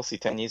joined Chelsea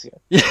 10 years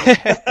ago.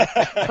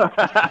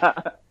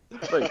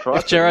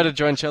 If Gerrard had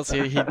joined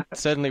Chelsea, he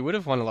certainly would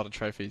have won a lot of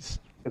trophies.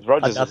 Because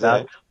Rodgers was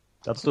there.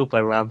 I'd still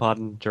play Lampard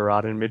and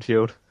Gerrard in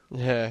midfield.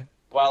 Yeah.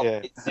 Well,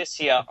 Yeah. it says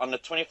here, on the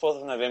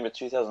 24th of November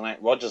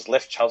 2008, Rodgers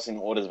left Chelsea in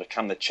order to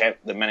become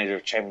the manager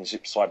of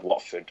Championship side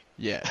Watford.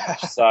 Yeah.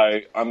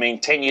 So, I mean,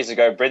 10 years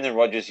ago, Brendan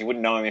Rodgers, you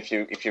wouldn't know him if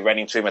you ran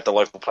into him at the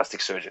local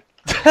plastic surgeon.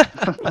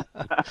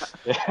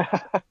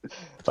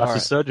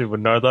 Plastic surgeon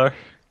would know, though.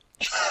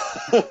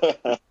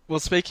 Well,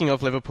 speaking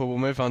of Liverpool, we'll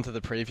move on to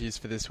the previews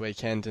for this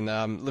weekend.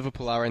 And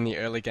Liverpool are in the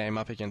early game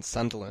up against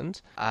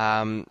Sunderland.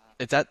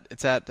 It's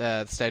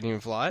at Stadium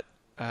of Light.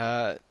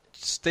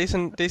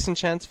 Decent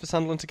chance for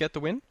Sunderland to get the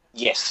win.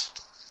 Yes,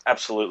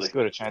 absolutely. As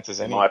good a chance as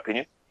any. In my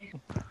opinion.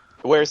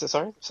 Where is it,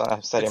 sorry? Stadium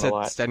It's of at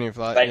Light. Stadium of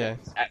Light, yeah.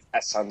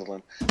 At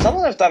Sunderland.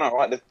 Sunderland have done all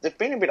right. They've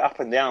been a bit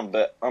up and down,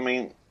 but, I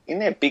mean, in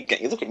their big game,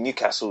 you look at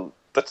Newcastle,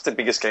 that's the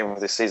biggest game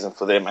of this season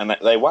for them, and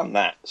they won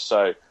that.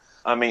 So,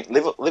 I mean,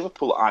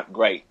 Liverpool aren't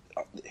great.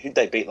 Who'd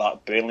they beat,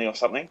 like Burnley or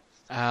something?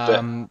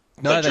 No,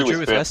 they drew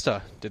with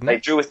Leicester, didn't they? They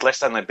drew with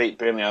Leicester and they beat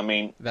Burnley. I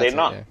mean, they're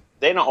not.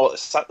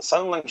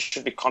 Sunderland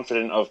should be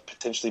confident of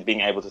potentially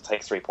being able to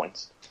take 3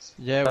 points.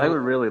 Yeah, They were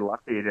really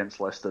lucky against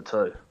Leicester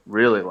too.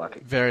 Really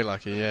lucky. very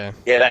lucky, yeah.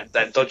 Yeah,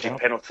 that dodgy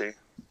penalty.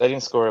 They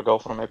didn't score a goal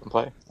from open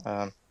play.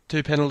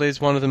 2 penalties,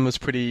 one of them was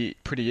pretty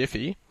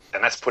iffy.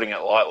 And that's putting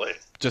it lightly.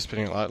 Just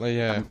putting it lightly,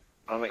 yeah.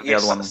 I mean, The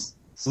other one.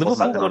 Liverpool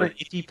got penalty? an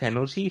iffy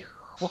penalty.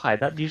 Why?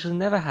 That usually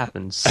never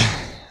happens.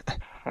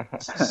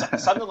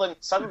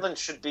 Sunderland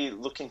should be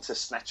looking to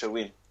snatch a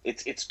win.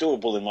 It's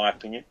doable in my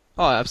opinion.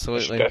 Oh, Should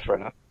absolutely. go for it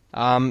now.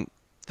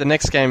 The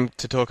next game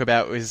to talk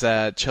about is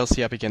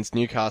Chelsea up against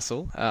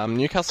Newcastle.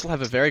 Newcastle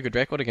have a very good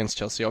record against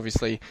Chelsea,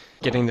 obviously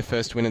getting the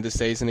first win of the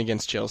season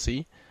against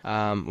Chelsea,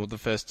 or the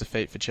first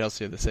defeat for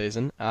Chelsea of the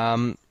season.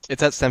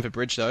 It's at Stamford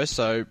Bridge though,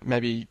 so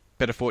maybe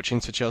better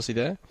fortunes for Chelsea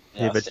there.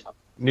 Yeah, but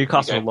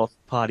Newcastle lost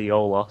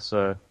Guardiola,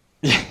 so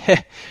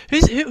Yeah.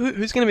 Who's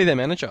going to be their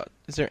manager?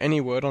 Is there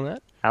any word on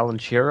that? Alan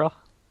Shearer.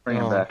 Bring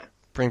him back.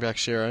 Bring back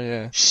Shearer,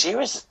 yeah.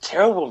 Shearer's a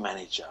terrible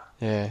manager.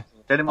 Yeah.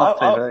 Get him off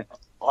TV.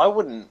 I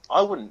wouldn't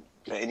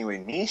go anywhere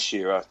near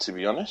Shearer, to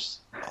be honest.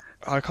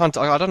 I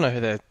don't know who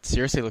they're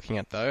seriously looking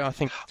at though. I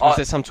think was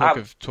there some talk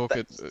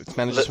at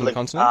managers from the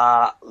continent?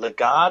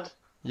 Lagarde.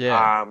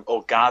 Yeah.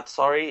 Or Guard,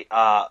 sorry.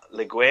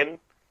 Le Guen,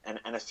 and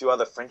a few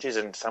other Frenchies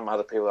and some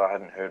other people I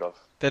hadn't heard of.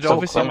 They'd Phil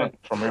obviously Clement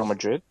from Real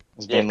Madrid.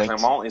 Has Yeah, been linked.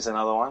 Clement is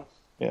another one.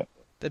 Yeah.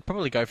 they'd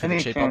probably go for Any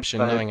the cheap chance option,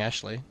 they- knowing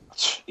Ashley.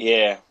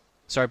 Yeah.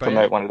 Sorry, but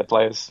Promote one of the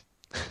players.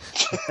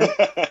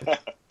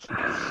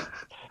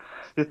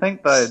 Do you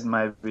think they'd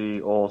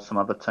maybe, or some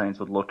other teams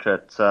would look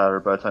at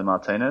Roberto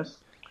Martinez?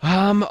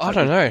 I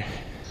don't know.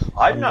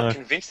 I'm not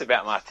convinced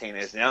about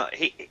Martinez now.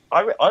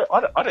 I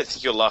don't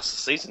think he'll last the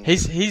season.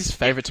 He's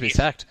favourite to be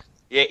sacked.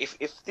 Yeah,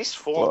 if this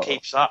form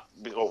keeps up,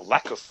 or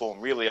lack of form,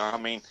 really, I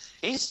mean,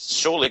 he's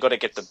surely got to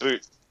get the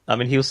boot. I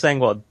mean, he was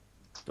saying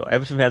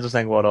Everton fans were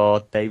saying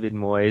David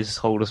Moyes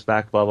hold us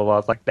back, blah blah blah.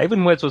 It's like David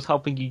Moyes was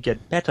helping you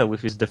get better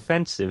with his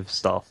defensive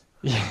stuff.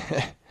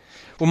 Yeah.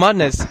 Well,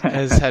 Martinez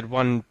has had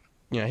one.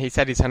 He's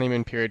had his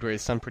honeymoon period where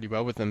he's done pretty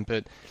well with them,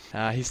 but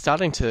he's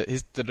starting to.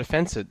 The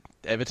defence at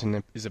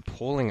Everton is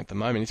appalling at the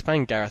moment. He's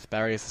playing Gareth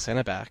Barry as the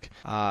centre back,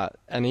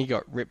 and he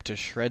got ripped to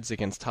shreds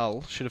against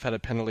Hull. Should have had a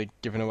penalty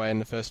given away in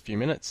the first few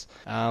minutes.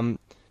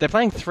 They're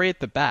playing 3 at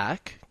the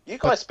back. You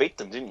guys beat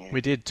them, didn't you?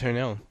 We did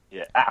 2-0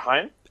 Yeah, at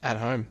home. at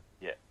home.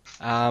 Yeah.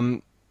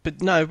 But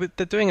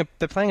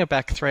they're playing a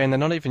back 3, and they're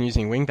not even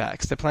using wing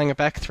backs. They're playing a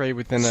back 3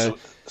 within a.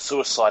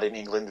 Suicide in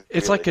England.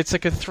 It's really. like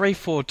a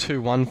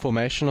 3-4-2-1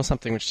 formation or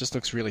something, which just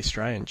looks really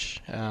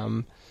strange.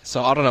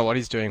 So I don't know what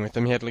he's doing with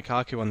them. He had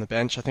Lukaku on the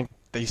bench. I think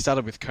he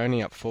started with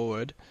Coney up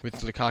forward, with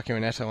Lukaku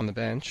and Eto'o on the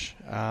bench.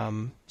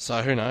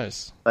 So who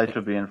knows? They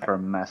should be in for a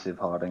massive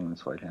hiding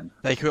this weekend.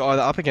 They could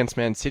either up against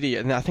Man City,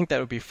 and I think that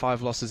would be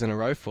 5 losses in a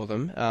row for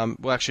them.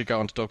 We'll actually go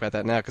on to talk about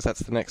that now, because that's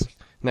the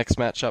next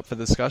match up for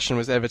discussion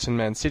was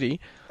Everton-Man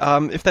City.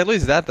 If they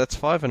lose that, that's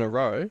 5 in a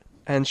row,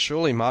 and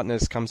surely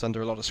Martinez comes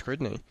under a lot of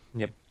scrutiny.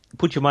 Yep.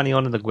 Put your money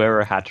on the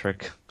Aguero hat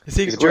trick.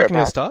 Do you reckon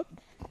he'll start?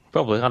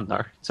 Probably, I don't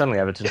know. It's only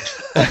Everton.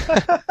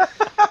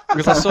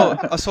 Because I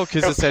saw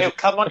Kizza said... He'll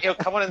come on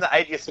in the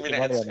 80th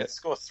minute and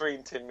score 3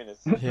 in 10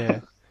 minutes. Yeah.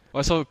 Well,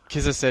 I saw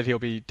Kizza said he'll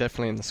be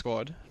definitely in the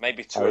squad.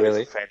 Maybe too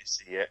early for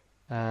fantasy yet.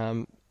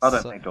 I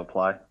don't think he'll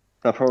play.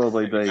 They'll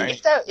probably be...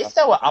 If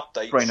they were up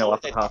there, 3-0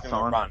 up they'd at give him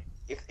a half-time. run.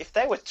 If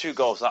they were 2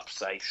 goals up,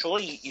 say,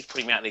 surely you'd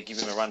put him out there, give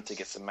him a run to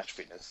get some match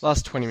fitness.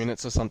 Last 20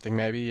 minutes or something,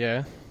 maybe,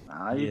 yeah.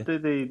 You'd do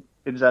the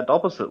exact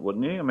opposite,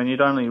 wouldn't you? I mean,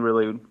 you'd only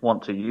really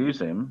want to use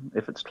him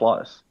if it's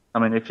close. I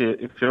mean, if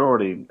you're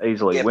already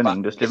easily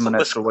winning, just give him an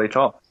extra week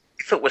off.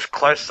 If it was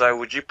close, though,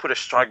 would you put a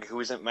striker who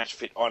isn't match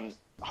fit on,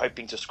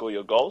 hoping to score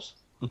your goals?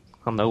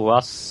 I know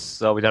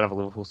us. We don't have a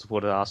Liverpool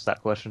supporter to ask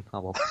that question.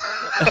 Oh well.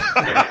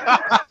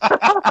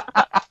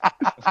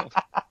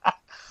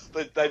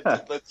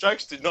 The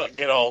jokes do not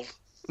get old.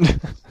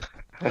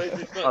 I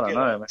don't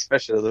know, man.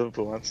 Especially the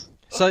Liverpool ones.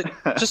 So,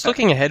 just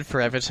looking ahead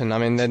for Everton, I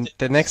mean, then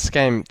the next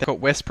game, they've got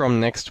West Brom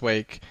next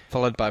week,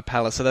 followed by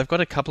Palace. So they've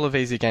got a couple of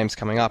easy games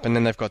coming up, and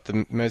then they've got the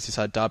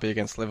Merseyside derby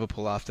against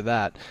Liverpool after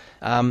that.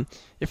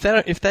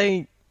 If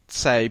they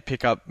say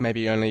pick up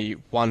maybe only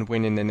one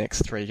win in their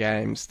next 3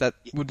 games, that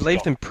would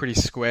leave them pretty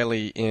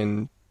squarely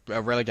in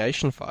a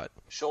relegation fight.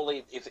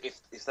 Surely,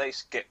 if they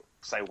get,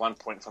 say, 1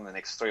 point from the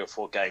next 3 or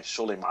 4 games,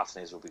 surely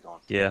Martinez will be gone.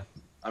 Yeah.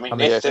 I mean,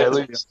 yeah, their if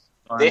they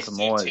their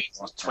 13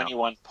 was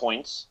 21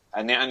 points,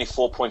 and they're only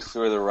 4 points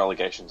through the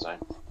relegation zone.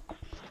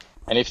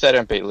 And if they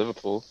don't beat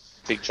Liverpool,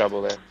 big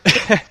trouble there.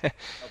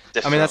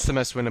 I mean, that's the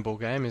most winnable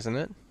game, isn't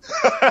it?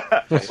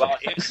 Well,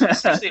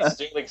 especially if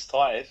Sterling's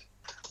tired.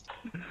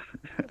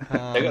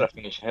 They've got to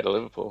finish ahead of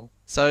Liverpool.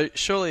 So,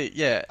 surely,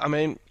 yeah, I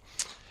mean,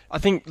 I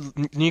think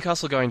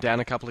Newcastle going down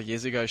a couple of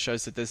years ago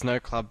shows that there's no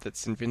club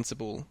that's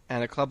invincible,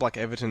 and a club like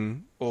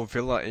Everton or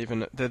Villa,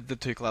 even the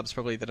 2 clubs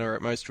probably that are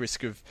at most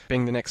risk of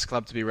being the next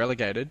club to be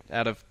relegated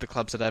out of the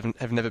clubs that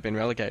have never been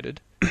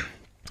relegated.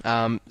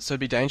 So it'd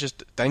be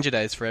danger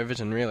days for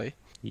Everton, really.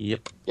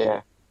 Yep.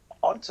 Yeah.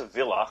 On to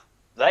Villa,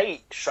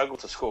 they struggle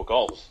to score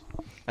goals.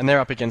 And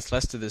they're up against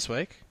Leicester this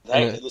week.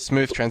 A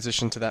smooth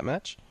transition to that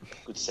match.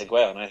 Good segue.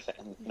 I know.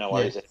 No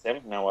worries,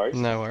 SM. No worries.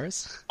 No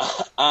worries.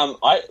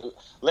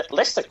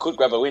 Leicester could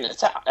grab a win.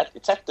 It's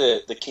at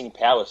the King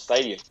Power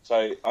Stadium.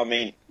 So I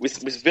mean,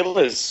 with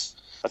Villa's,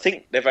 I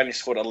think they've only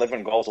scored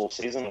 11 goals all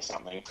season or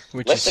something.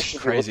 Which Leicester is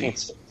should crazy. be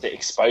looking to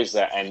expose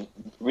that and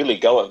really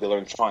go at Villa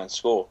and try and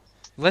score.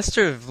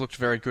 Leicester have looked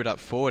very good up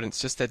forward. It's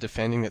just their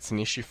defending that's an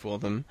issue for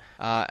them.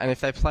 And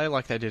if they play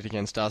like they did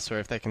against us, or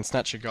if they can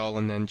snatch a goal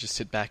and then just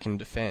sit back and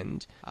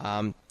defend,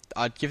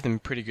 I'd give them a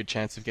pretty good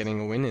chance of getting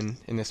a win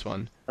in this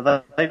one.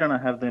 Are they going to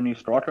have their new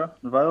striker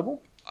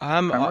available?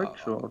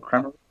 Kramaric or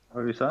Kramaric?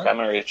 What do you say?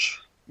 Kramaric.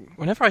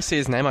 Whenever I see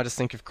his name, I just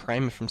think of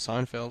Kramer from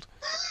Seinfeld.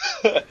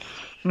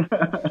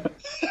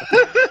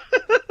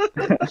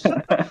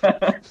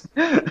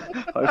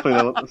 Hopefully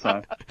they look the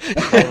same.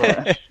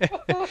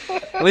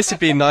 At least he'd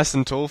be nice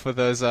and tall for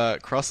those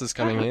crosses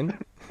coming in.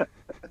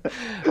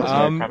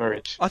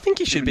 I think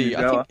he should be.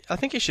 I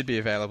think he should be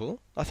available.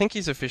 I think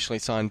he's officially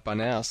signed by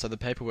now, so the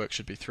paperwork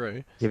should be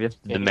through. Yeah,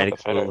 the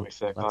medical.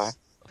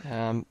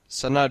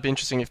 So no, it'd be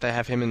interesting if they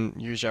have him and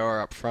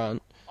Ujoa up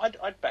front.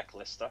 I'd back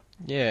Leicester.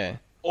 Yeah.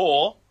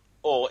 Or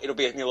it'll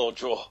be a 0-0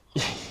 draw.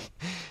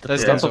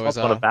 Those games always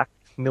are. Back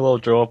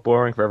 0-0 draw,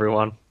 boring for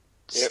everyone.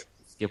 Yep.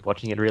 Skip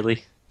watching it,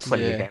 really.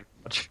 Plenty of game to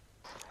watch.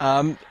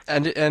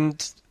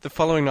 And the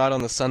following night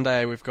on the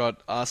Sunday, we've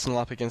got Arsenal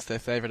up against their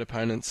favourite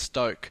opponent,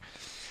 Stoke,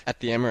 at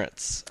the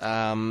Emirates.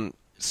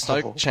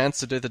 Stoke chance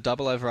to do the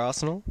double over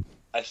Arsenal?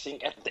 I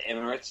think at the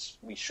Emirates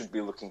we should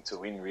be looking to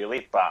win,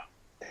 really, but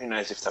who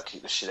knows if they'll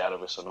kick the shit out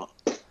of us or not.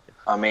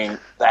 I mean,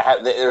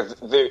 they're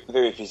a very,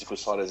 very physical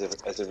side,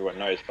 as everyone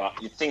knows,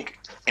 but you'd think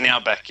in our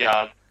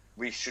backyard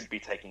we should be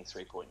taking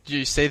 3 points. Do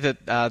you see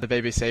that the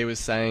BBC was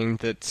saying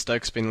that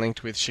Stoke's been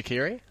linked with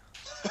Shaqiri?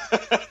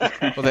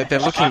 Well,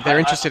 they're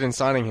interested in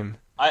signing him.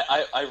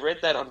 I read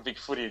that on Big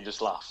Footy and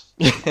just laughed.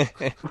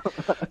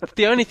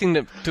 The only thing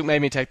that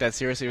made me take that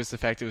seriously was the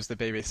fact it was the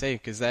BBC,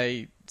 because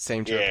they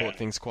seem to report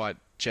things quite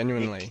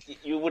genuinely.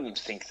 You wouldn't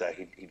think so,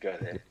 he'd go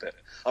there. But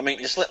I mean,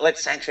 just let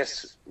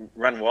Sanchez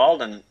run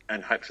wild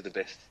and hope for the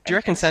best. Do you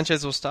reckon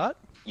Sanchez will start?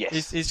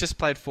 Yes. He's just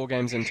played 4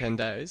 games in 10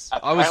 days.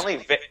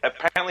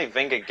 Apparently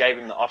Wenger gave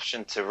him the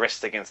option to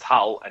rest against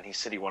Hull, and he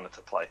said he wanted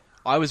to play.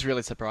 I was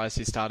really surprised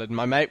he started.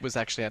 My mate was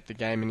actually at the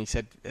game, and he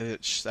said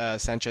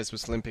Sanchez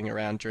was limping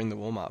around during the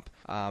warm-up.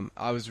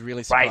 I was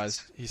really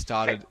surprised he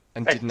started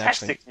and didn't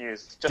actually... Fantastic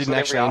news. Just what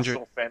every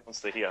Arsenal fan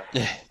wants to hear.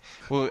 Yeah.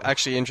 Well,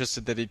 actually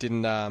interested that he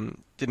didn't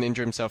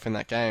injure himself in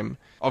that game.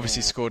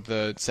 Obviously scored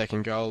the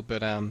second goal,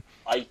 but...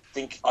 I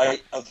think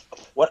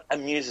what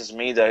amuses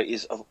me, though,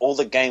 is of all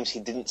the games he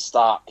didn't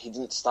start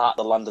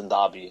the London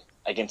derby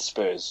against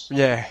Spurs.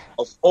 Yeah.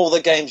 Of all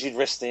the games you'd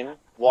rest him,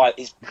 why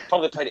he's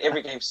probably played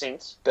every game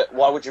since, but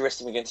why would you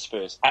rest him against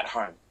Spurs at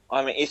home?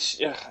 I mean,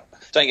 it's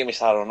don't get me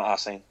started on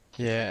Arsene.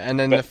 Yeah, and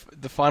then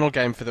the final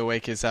game for the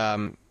week is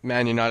Man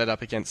United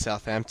up against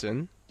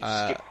Southampton.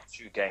 Skipped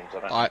 2 games.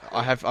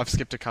 I've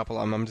skipped a couple.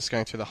 I'm just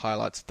going through the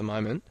highlights at the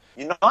moment.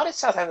 United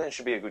Southampton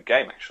should be a good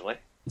game, actually.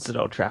 It's at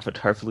Old Trafford.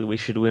 Hopefully, we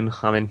should win.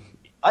 I mean,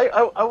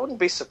 I wouldn't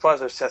be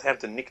surprised if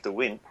Southampton nicked a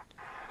win.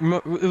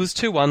 It was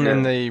 2-1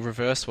 in the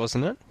reverse,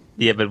 wasn't it?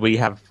 Yeah, but we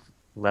have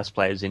less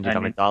players injured. I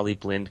mean, Darley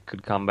Blind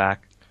could come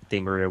back. Di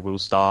Maria will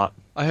start.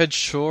 I heard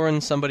Shaw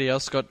and somebody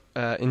else got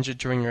injured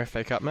during your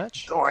FA Cup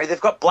match. Don't worry,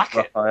 they've got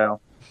Blackett.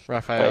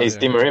 Raphael. Is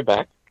Di Maria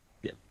back?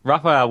 Yeah,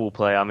 Raphael will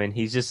play. I mean,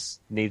 he just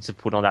needs to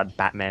put on that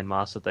Batman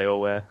mask that they all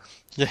wear.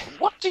 Yeah.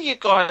 What do you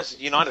guys,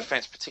 United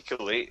fans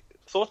particularly,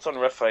 thoughts on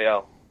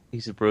Raphael?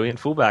 He's a brilliant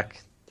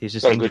fullback. He's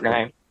just got a good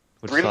name.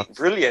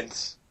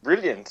 Brilliant.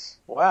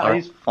 Wow.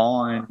 He's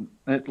fine.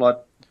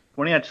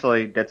 When he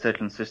actually gets a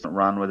consistent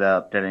run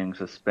without getting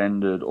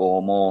suspended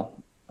or more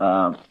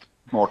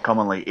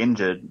commonly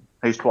injured,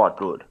 he's quite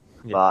good.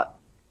 Yeah. But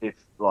if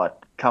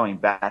coming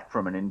back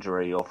from an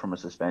injury or from a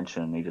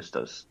suspension, he just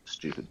does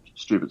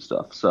stupid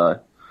stuff. So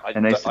I, He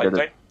needs to I get a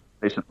don't.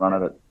 decent run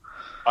at it.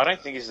 I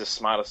don't think he's the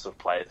smartest of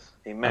players.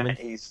 He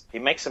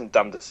makes some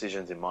dumb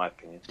decisions, in my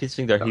opinion. Just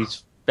think though,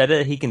 he's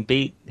better. He's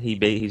beaten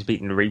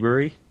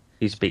Ribery.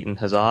 He's beaten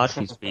Hazard.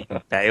 He's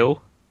beaten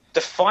Bale.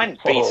 Define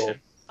beaten.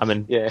 I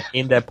mean, Yeah.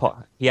 in their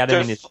he had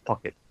him in his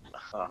pocket.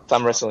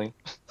 Thumb wrestling.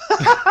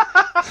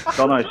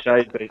 Don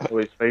O'Shea beat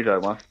Luis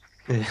Figo once.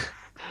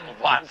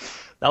 What?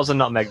 That was a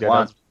nutmeg though.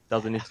 One. That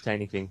was an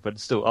entertaining thing, but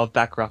still, I'll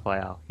back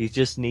Raphael. He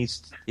just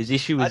needs. His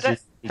issue is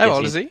just. How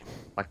old is he?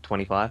 Like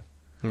 25,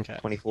 Okay.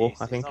 24,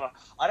 I think.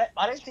 I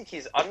don't think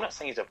he's. I'm not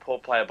saying he's a poor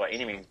player by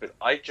any means, but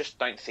I just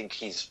don't think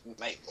he's.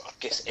 I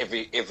guess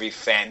every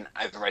fan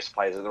overrates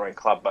players at their own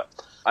club, but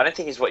I don't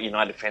think he's what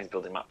United fans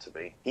build him up to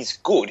be. He's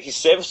good, he's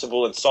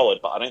serviceable and solid,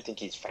 but I don't think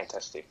he's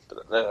fantastic.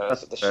 But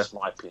that's just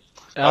my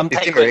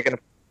opinion.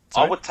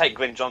 I would take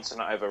Glenn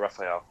Johnson over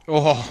Raphael.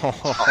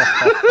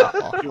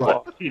 Oh. You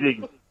are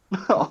kidding.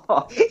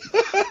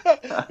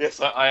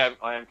 Yes, I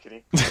am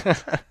kidding.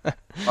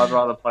 I'd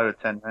rather play with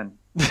 10 men.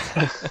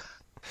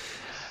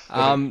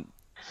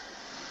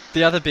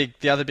 The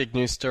other big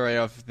news story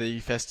of the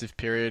festive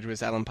period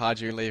was Alan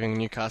Pardew leaving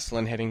Newcastle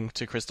and heading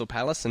to Crystal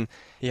Palace, and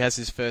he has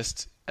his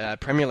first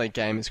Premier League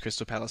game as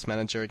Crystal Palace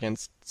manager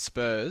against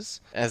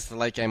Spurs as the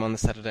late game on the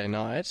Saturday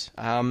night.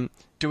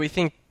 Do we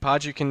think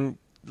Pardew can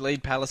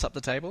lead Palace up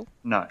the table?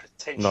 No.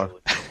 Potentially.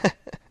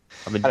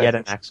 I mean, he had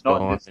an axe Not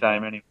goal. in this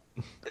game anyway.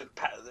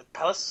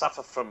 Palace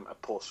suffer from a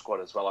poor squad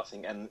as well, I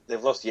think, and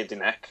they've lost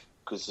Jedinak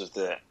because of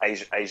the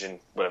Asian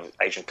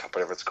Cup,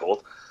 whatever it's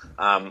called.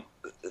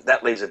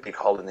 That leaves a big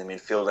hole in their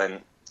midfield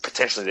and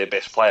potentially their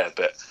best player.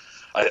 But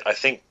I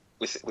think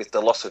with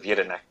the loss of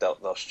Jedinak,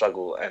 they'll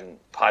struggle, and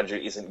Pardew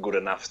isn't good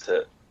enough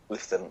to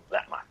lift them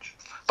that much.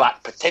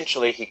 But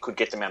potentially he could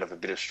get them out of a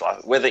bit of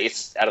strife. Whether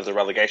it's out of the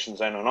relegation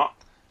zone or not,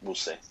 we'll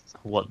see.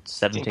 What,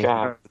 17?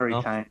 Harry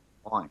Kane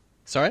flying.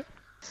 Sorry?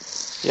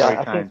 Yeah, Harry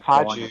I Kane think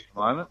flying Pardew. at the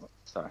moment.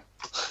 Sorry.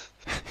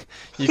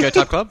 You go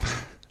top club?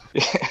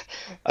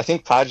 I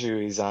think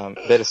Pardew is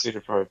better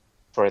suited for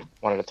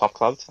one of the top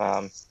clubs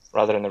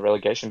rather than the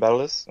relegation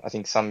battlers. I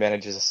think some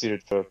managers are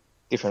suited for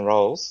different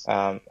roles,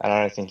 and I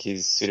don't think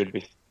he's suited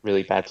with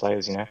really bad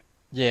players. You know.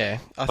 Yeah.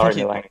 Sorry,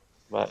 Milan,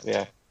 but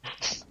yeah.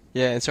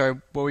 Yeah, and sorry,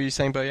 what were you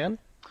saying, Bojan?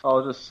 I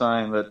was just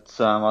saying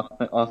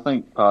that I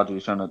think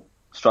Pardew's going to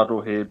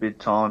struggle here big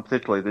time,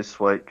 particularly this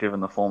week, given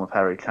the form of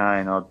Harry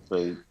Kane. I'd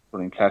be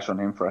putting cash on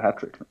him for a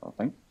hat-trick, I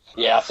think.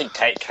 Yeah, I think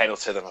Kane will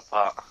tear them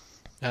apart.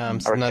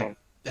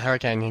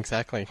 Hurricane,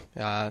 exactly.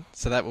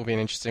 So that will be an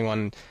interesting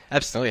one.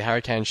 Absolutely,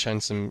 Hurricane's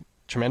shown some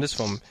tremendous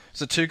form.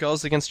 So 2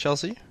 goals against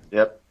Chelsea?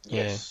 Yep.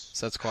 Yeah, Yes.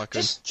 so that's quite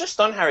good. Just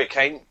on Harry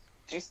Kane,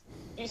 do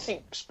you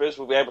think Spurs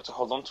will be able to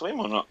hold on to him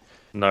or not?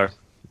 No.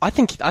 I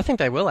think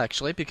they will,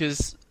 actually,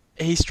 because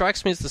he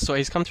strikes me as the sort.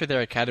 He's come through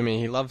their academy.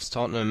 He loves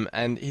Tottenham,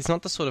 and he's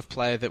not the sort of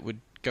player that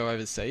would go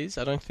overseas.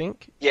 I don't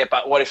think. Yeah,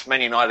 but what if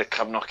Man United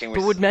come knocking with?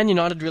 But would Man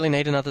United really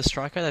need another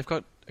striker? They've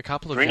got a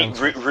couple of.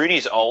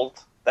 Rooney's old.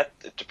 That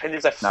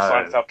depends if they No.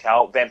 sign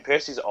Falcao. Van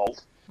Persie's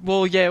old.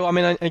 Well, yeah. I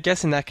mean, I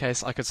guess in that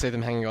case, I could see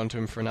them hanging on to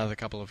him for another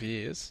couple of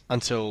years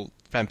until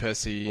Van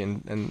Persie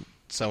and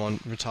so on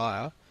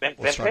retire. Van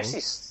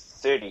Persie's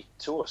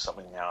 32 or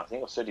something now, I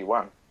think, or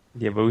 31.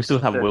 Yeah, but we still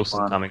have Wilson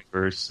 31. coming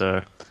through,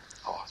 so...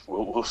 Oh,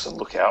 Wilson,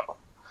 look out.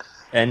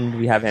 And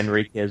we have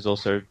Enriquez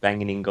also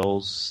banging in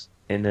goals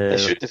in the... They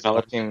should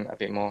develop him a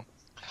bit more.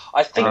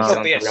 I think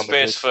he'll be at Real Spurs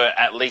Madrid. for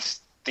at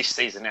least this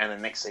season and the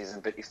next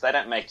season, but if they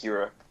don't make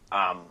Europe,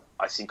 I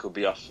think he'll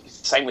be off.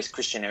 Same with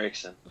Christian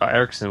Eriksen.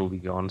 Ericsson will be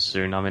gone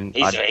soon. I mean,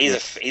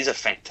 He's a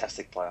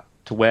fantastic player.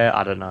 to where,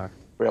 I don't know.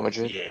 Real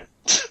Madrid. Yeah.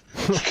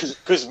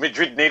 Because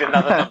Madrid need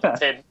another number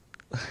 10.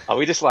 Oh,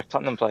 we just like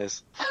Tottenham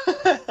players.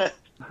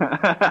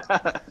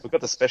 We've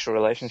got the special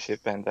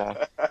relationship, and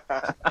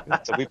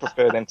so we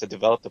prefer them to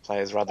develop the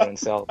players rather than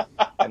sell,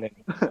 and then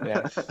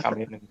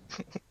come in.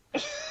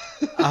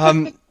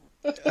 And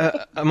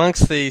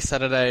Amongst the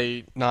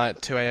Saturday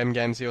night 2 a.m.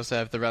 games, you also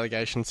have the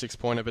relegation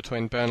 6-pointer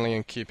between Burnley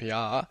and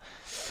QPR.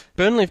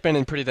 Burnley have been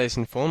in pretty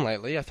decent form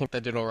lately. I think they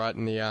did all right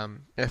in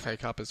the FA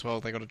Cup as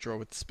well. They got a draw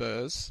with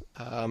Spurs,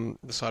 the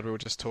side we were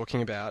just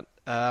talking about.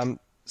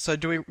 So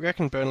do we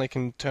reckon Burnley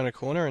can turn a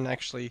corner and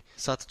actually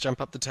start to jump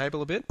up the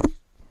table a bit?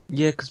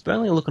 Yeah, because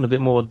Burnley are looking a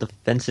bit more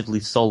defensively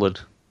solid.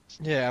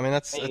 Yeah, I mean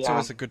that's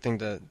always a good thing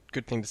to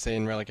see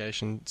in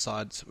relegation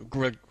sides,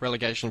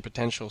 relegation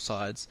potential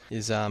sides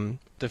is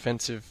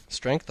defensive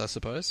strength, I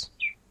suppose.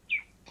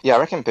 yeah, I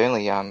reckon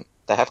Burnley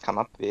they have come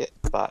up a bit,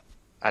 but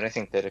I don't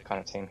think they're the kind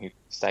of team who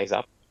stays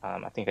up.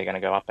 I think they're going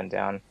to go up and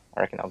down. I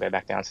reckon they'll go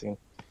back down soon.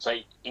 So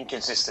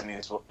inconsistent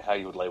is how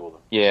you would label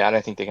them. Yeah, I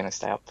don't think they're going to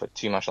stay up for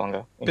too much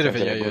longer. Bit of a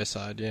yo-yo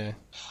side, yeah.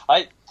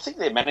 I think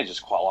their manager's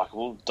quite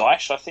likeable.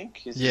 Dyche, I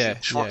think.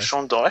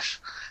 Sean Dyche.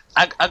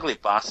 Ugly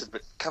bastard,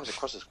 but comes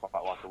across as quite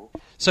likeable.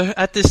 So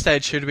at this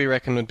stage, who do we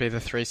reckon would be the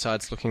 3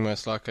 sides looking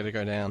most likely to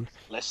go down?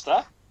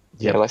 Leicester.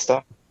 Yeah,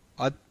 Leicester.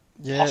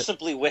 Yeah,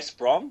 Possibly West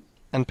Brom.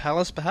 and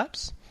Palace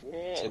perhaps?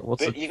 Yeah,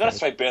 What's but the you got to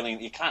thing? throw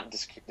Burnley. You can't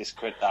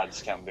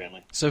discount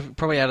Burnley. So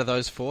probably out of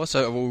those four.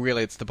 So well,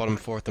 really, it's the bottom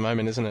four at the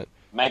moment, isn't it?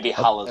 Maybe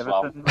Hull as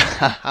well. Everton.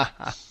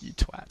 You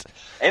twat.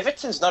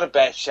 Everton's not a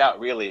bad shout,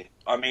 really.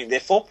 I mean, they're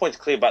 4 points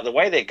clear, but the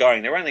way they're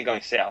going, they're only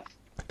going south.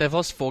 They've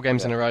lost 4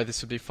 games in a row.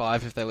 This would be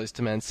 5 if they lose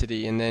to Man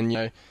City. And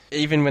then,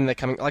 even when they're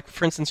coming... Like,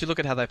 for instance, you look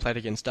at how they played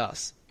against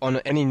us. On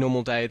any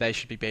normal day, they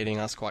should be beating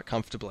us quite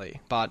comfortably.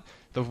 But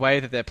the way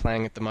that they're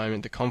playing at the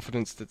moment, the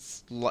confidence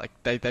that's... like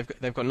they've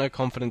got no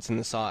confidence in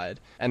the side.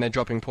 And they're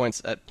dropping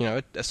points at,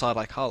 a side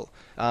like Hull.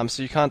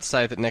 So you can't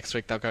say that next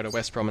week they'll go to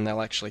West Brom and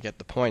they'll actually get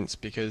the points.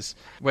 Because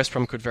West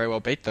Brom could very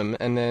well beat them.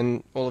 And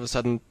then, all of a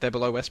sudden, they're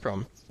below West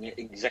Brom. Yeah,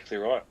 exactly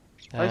right.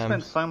 They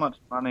spend so much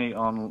money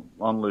on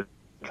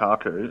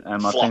Lukaku,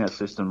 and I Flop. think that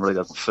system really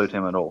doesn't suit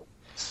him at all.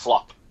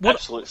 Flop.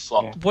 Absolute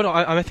flop. What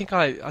I think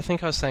I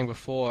was saying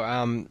before,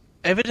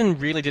 Everton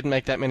really didn't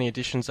make that many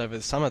additions over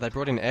the summer. They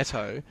brought in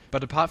Eto'o,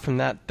 but apart from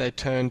that, they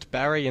turned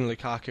Barry and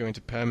Lukaku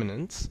into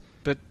permanents.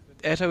 But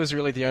Eto'o was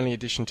really the only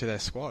addition to their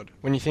squad.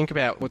 When you think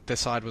about what their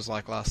side was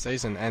like last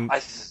season, and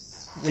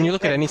when you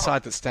look at any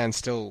side that stands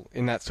still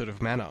in that sort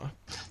of manner,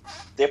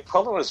 their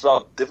problem as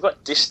well, they've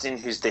got Distin,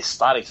 who's their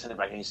starting centre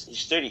back, and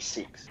he's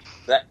 36.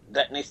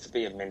 That needs to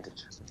be amended.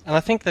 and I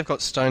think they've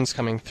got Stones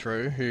coming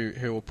through,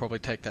 who will probably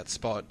take that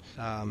spot.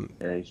 Yeah,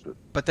 he's good.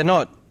 But they're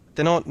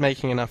not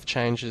making enough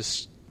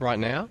changes right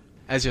now,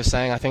 as you're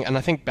saying. I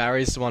think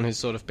Barry's the one who's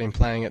sort of been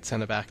playing at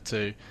centre back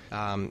to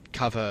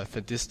cover for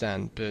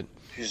Distan, but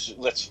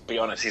Let's be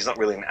honest, he's not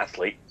really an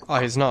athlete.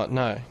 he's not.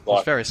 No, he's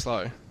Like- very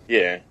slow.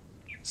 Yeah.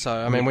 So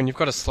I mean, when you've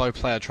got a slow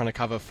player trying to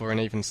cover for an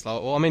even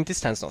slow, well, I mean,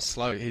 Distan's not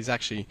slow. He's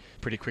actually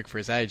pretty quick for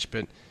his age,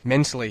 but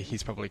mentally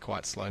he's probably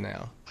quite slow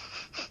now.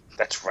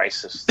 That's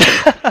racist.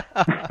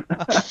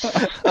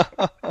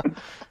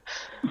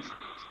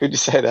 Who'd you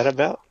say that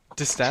about?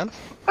 Distan?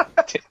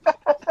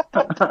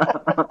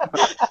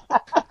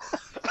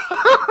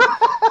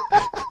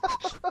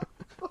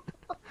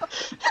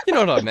 You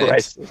know what I meant.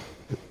 Racist.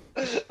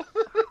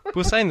 We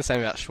were saying the same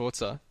about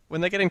Schwarzer.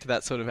 When they're getting to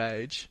that sort of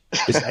age.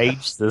 Is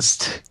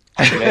ageist.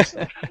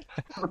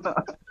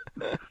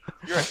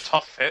 You're a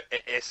tough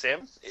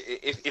SM.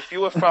 If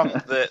you were from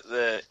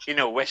the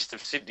inner west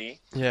of Sydney,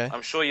 Yeah.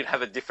 I'm sure you'd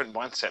have a different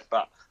mindset.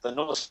 But the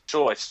North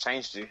Shore, it's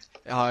changed you.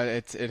 Oh,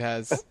 it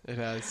has. It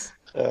has.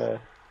 Uh,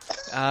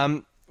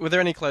 Were there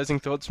any closing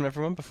thoughts from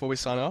everyone before we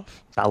sign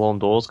off? Ballon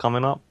d'Or's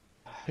coming up.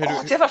 Who do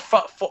Did you have a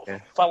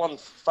fell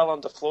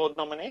on the floor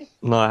nominee?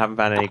 No, I haven't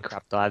had any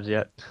crap dives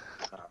yet.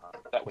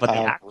 That was But the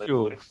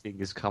unbelievable. actual thing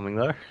is coming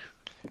though.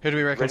 who do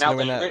we reckon is going to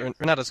win that?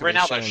 Ronaldo's going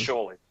to Ronaldo, be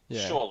surely.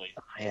 Yeah. Surely.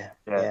 yeah.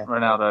 Yeah,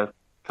 Ronaldo,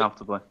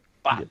 comfortably.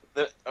 But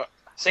the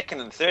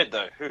second and third,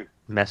 though, who?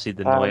 Messi,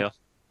 the Um, Neuer.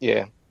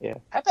 Yeah.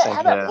 How Same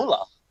about here.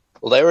 Muller?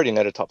 Well, they already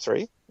know the top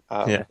three.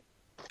 Yeah.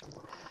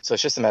 So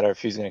it's just a matter of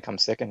who's going to come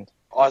second.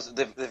 Oh,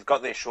 they've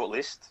got their short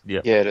list.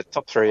 Yeah, the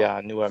top three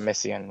are Neuer,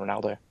 Messi, and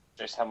Ronaldo.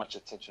 Just how much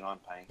attention I'm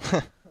paying.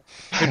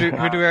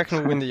 Who do we reckon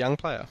will win the young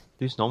player?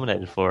 Who's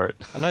nominated for it?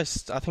 I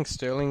think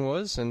Sterling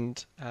was,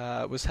 and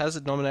was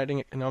Hazard nominated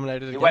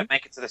He again? won't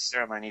make it to the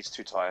ceremony. He's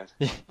too tired.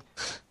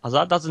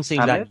 Hazard doesn't seem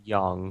Hazard? that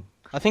young.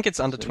 I think it's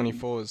under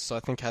 24s, so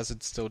I think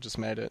Hazard still just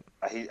made it.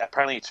 He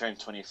apparently turned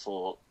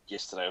 24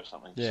 yesterday or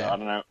something. Yeah. So I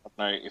don't know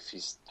if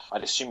he's.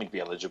 I'd assume he'd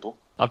be eligible.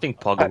 I think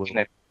I'm Pogba hoping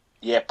will.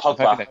 Yeah, I'm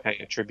hoping they Pogba. pay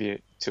a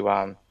tribute to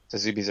Zubi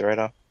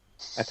Zareta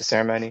at the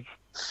ceremony.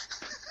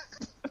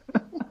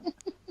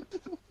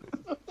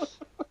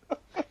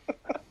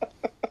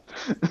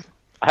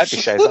 I hope he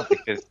shows up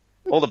because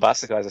all the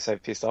Barca guys are so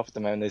pissed off at the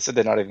moment. They said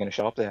they're not even going to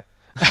show up there.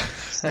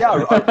 Yeah,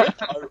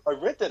 I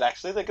read that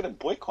actually. They're going to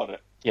boycott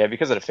it. Yeah,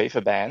 because of the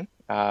FIFA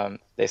ban,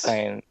 they're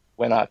saying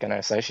we're not going to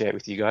associate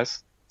with you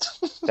guys.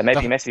 So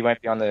maybe Messi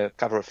won't be on the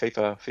cover of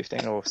FIFA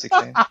 15 or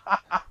 16.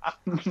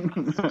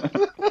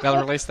 They'll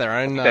release their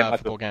own That might be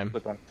football a game.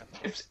 good one.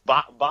 It's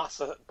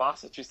Barca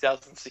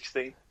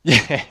 2016.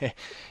 Yeah.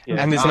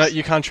 Yeah. And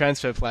you can't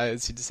transfer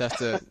players. You just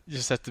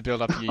have to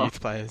build up your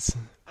youth players.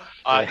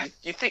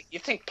 You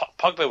think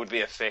Pogba would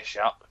be a fair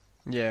shout?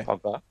 Yeah.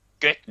 Pogba.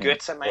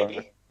 Goetze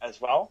maybe as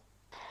well.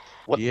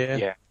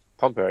 Yeah.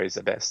 Pogba is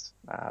the best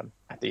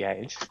at the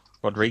age.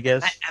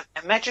 Rodriguez.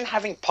 Imagine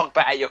having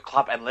Pogba at your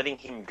club and letting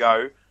him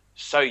go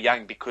so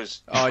young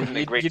because Oh, on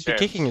the Greek you'd be terms.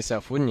 kicking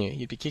yourself, wouldn't you?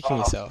 You'd be kicking Oh.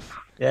 yourself.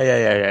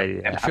 Yeah.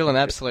 You'd feel an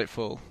absolute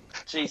fool.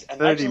 Jeez,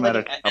 30 made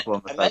a couple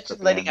of mistakes at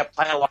the letting a end.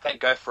 player like that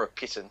go for a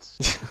pittance.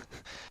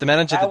 The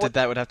manager that That did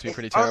that would have to be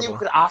pretty If only terrible. we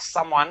could ask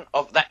someone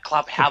of that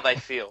club how they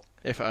feel.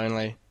 If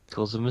only.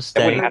 Cause a It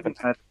mistake. wouldn't He happen.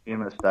 had a few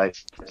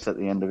mistakes at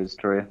the end of his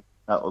career.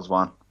 That was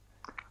one.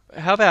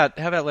 How about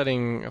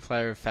letting a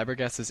player of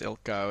Fabregas's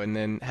ilk go and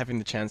then having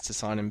the chance to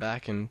sign him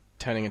back and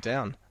turning it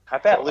down? How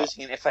about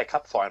losing an FA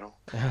Cup final?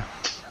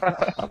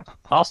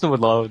 Arsenal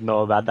would know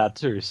about that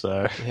too.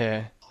 So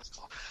Yeah.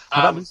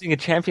 how about losing a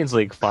Champions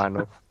League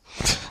final?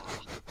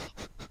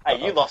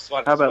 Hey, you lost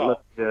one How as about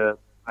well. the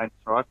main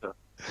striker?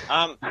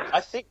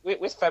 I think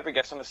with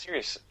Fabregas, on the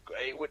serious,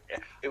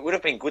 it would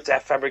have been good to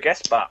have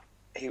Fabregas, but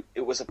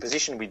it was a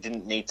position we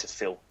didn't need to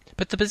fill.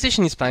 But the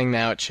position he's playing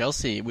now at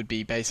Chelsea would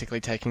be basically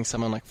taking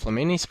someone like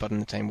Flamini's spot in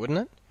the team, wouldn't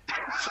it?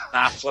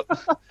 Nah,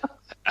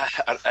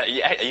 are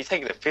you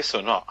taking the piss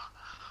or not?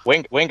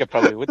 Wenger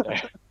probably would though.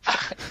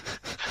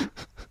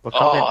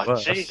 Oh,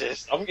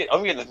 Jesus. I'm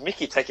getting the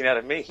Mickey taken out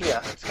of me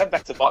here. It's come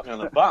back to bite me on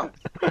the bum.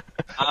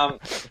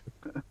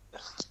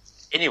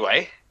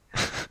 Anyway.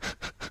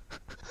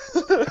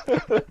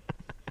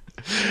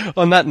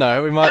 On that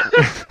note, we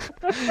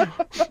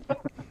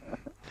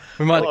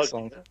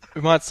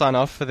might sign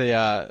off for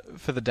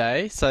the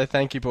day. So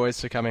thank you,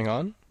 boys, for coming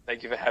on.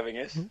 Thank you for having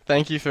us.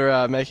 Thank you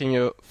for making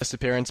your first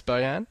appearance,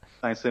 Bojan.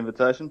 Thanks for the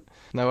invitation.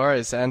 No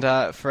worries. And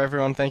for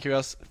everyone, thank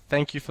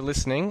you for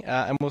listening,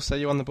 and we'll see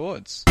you on the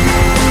boards.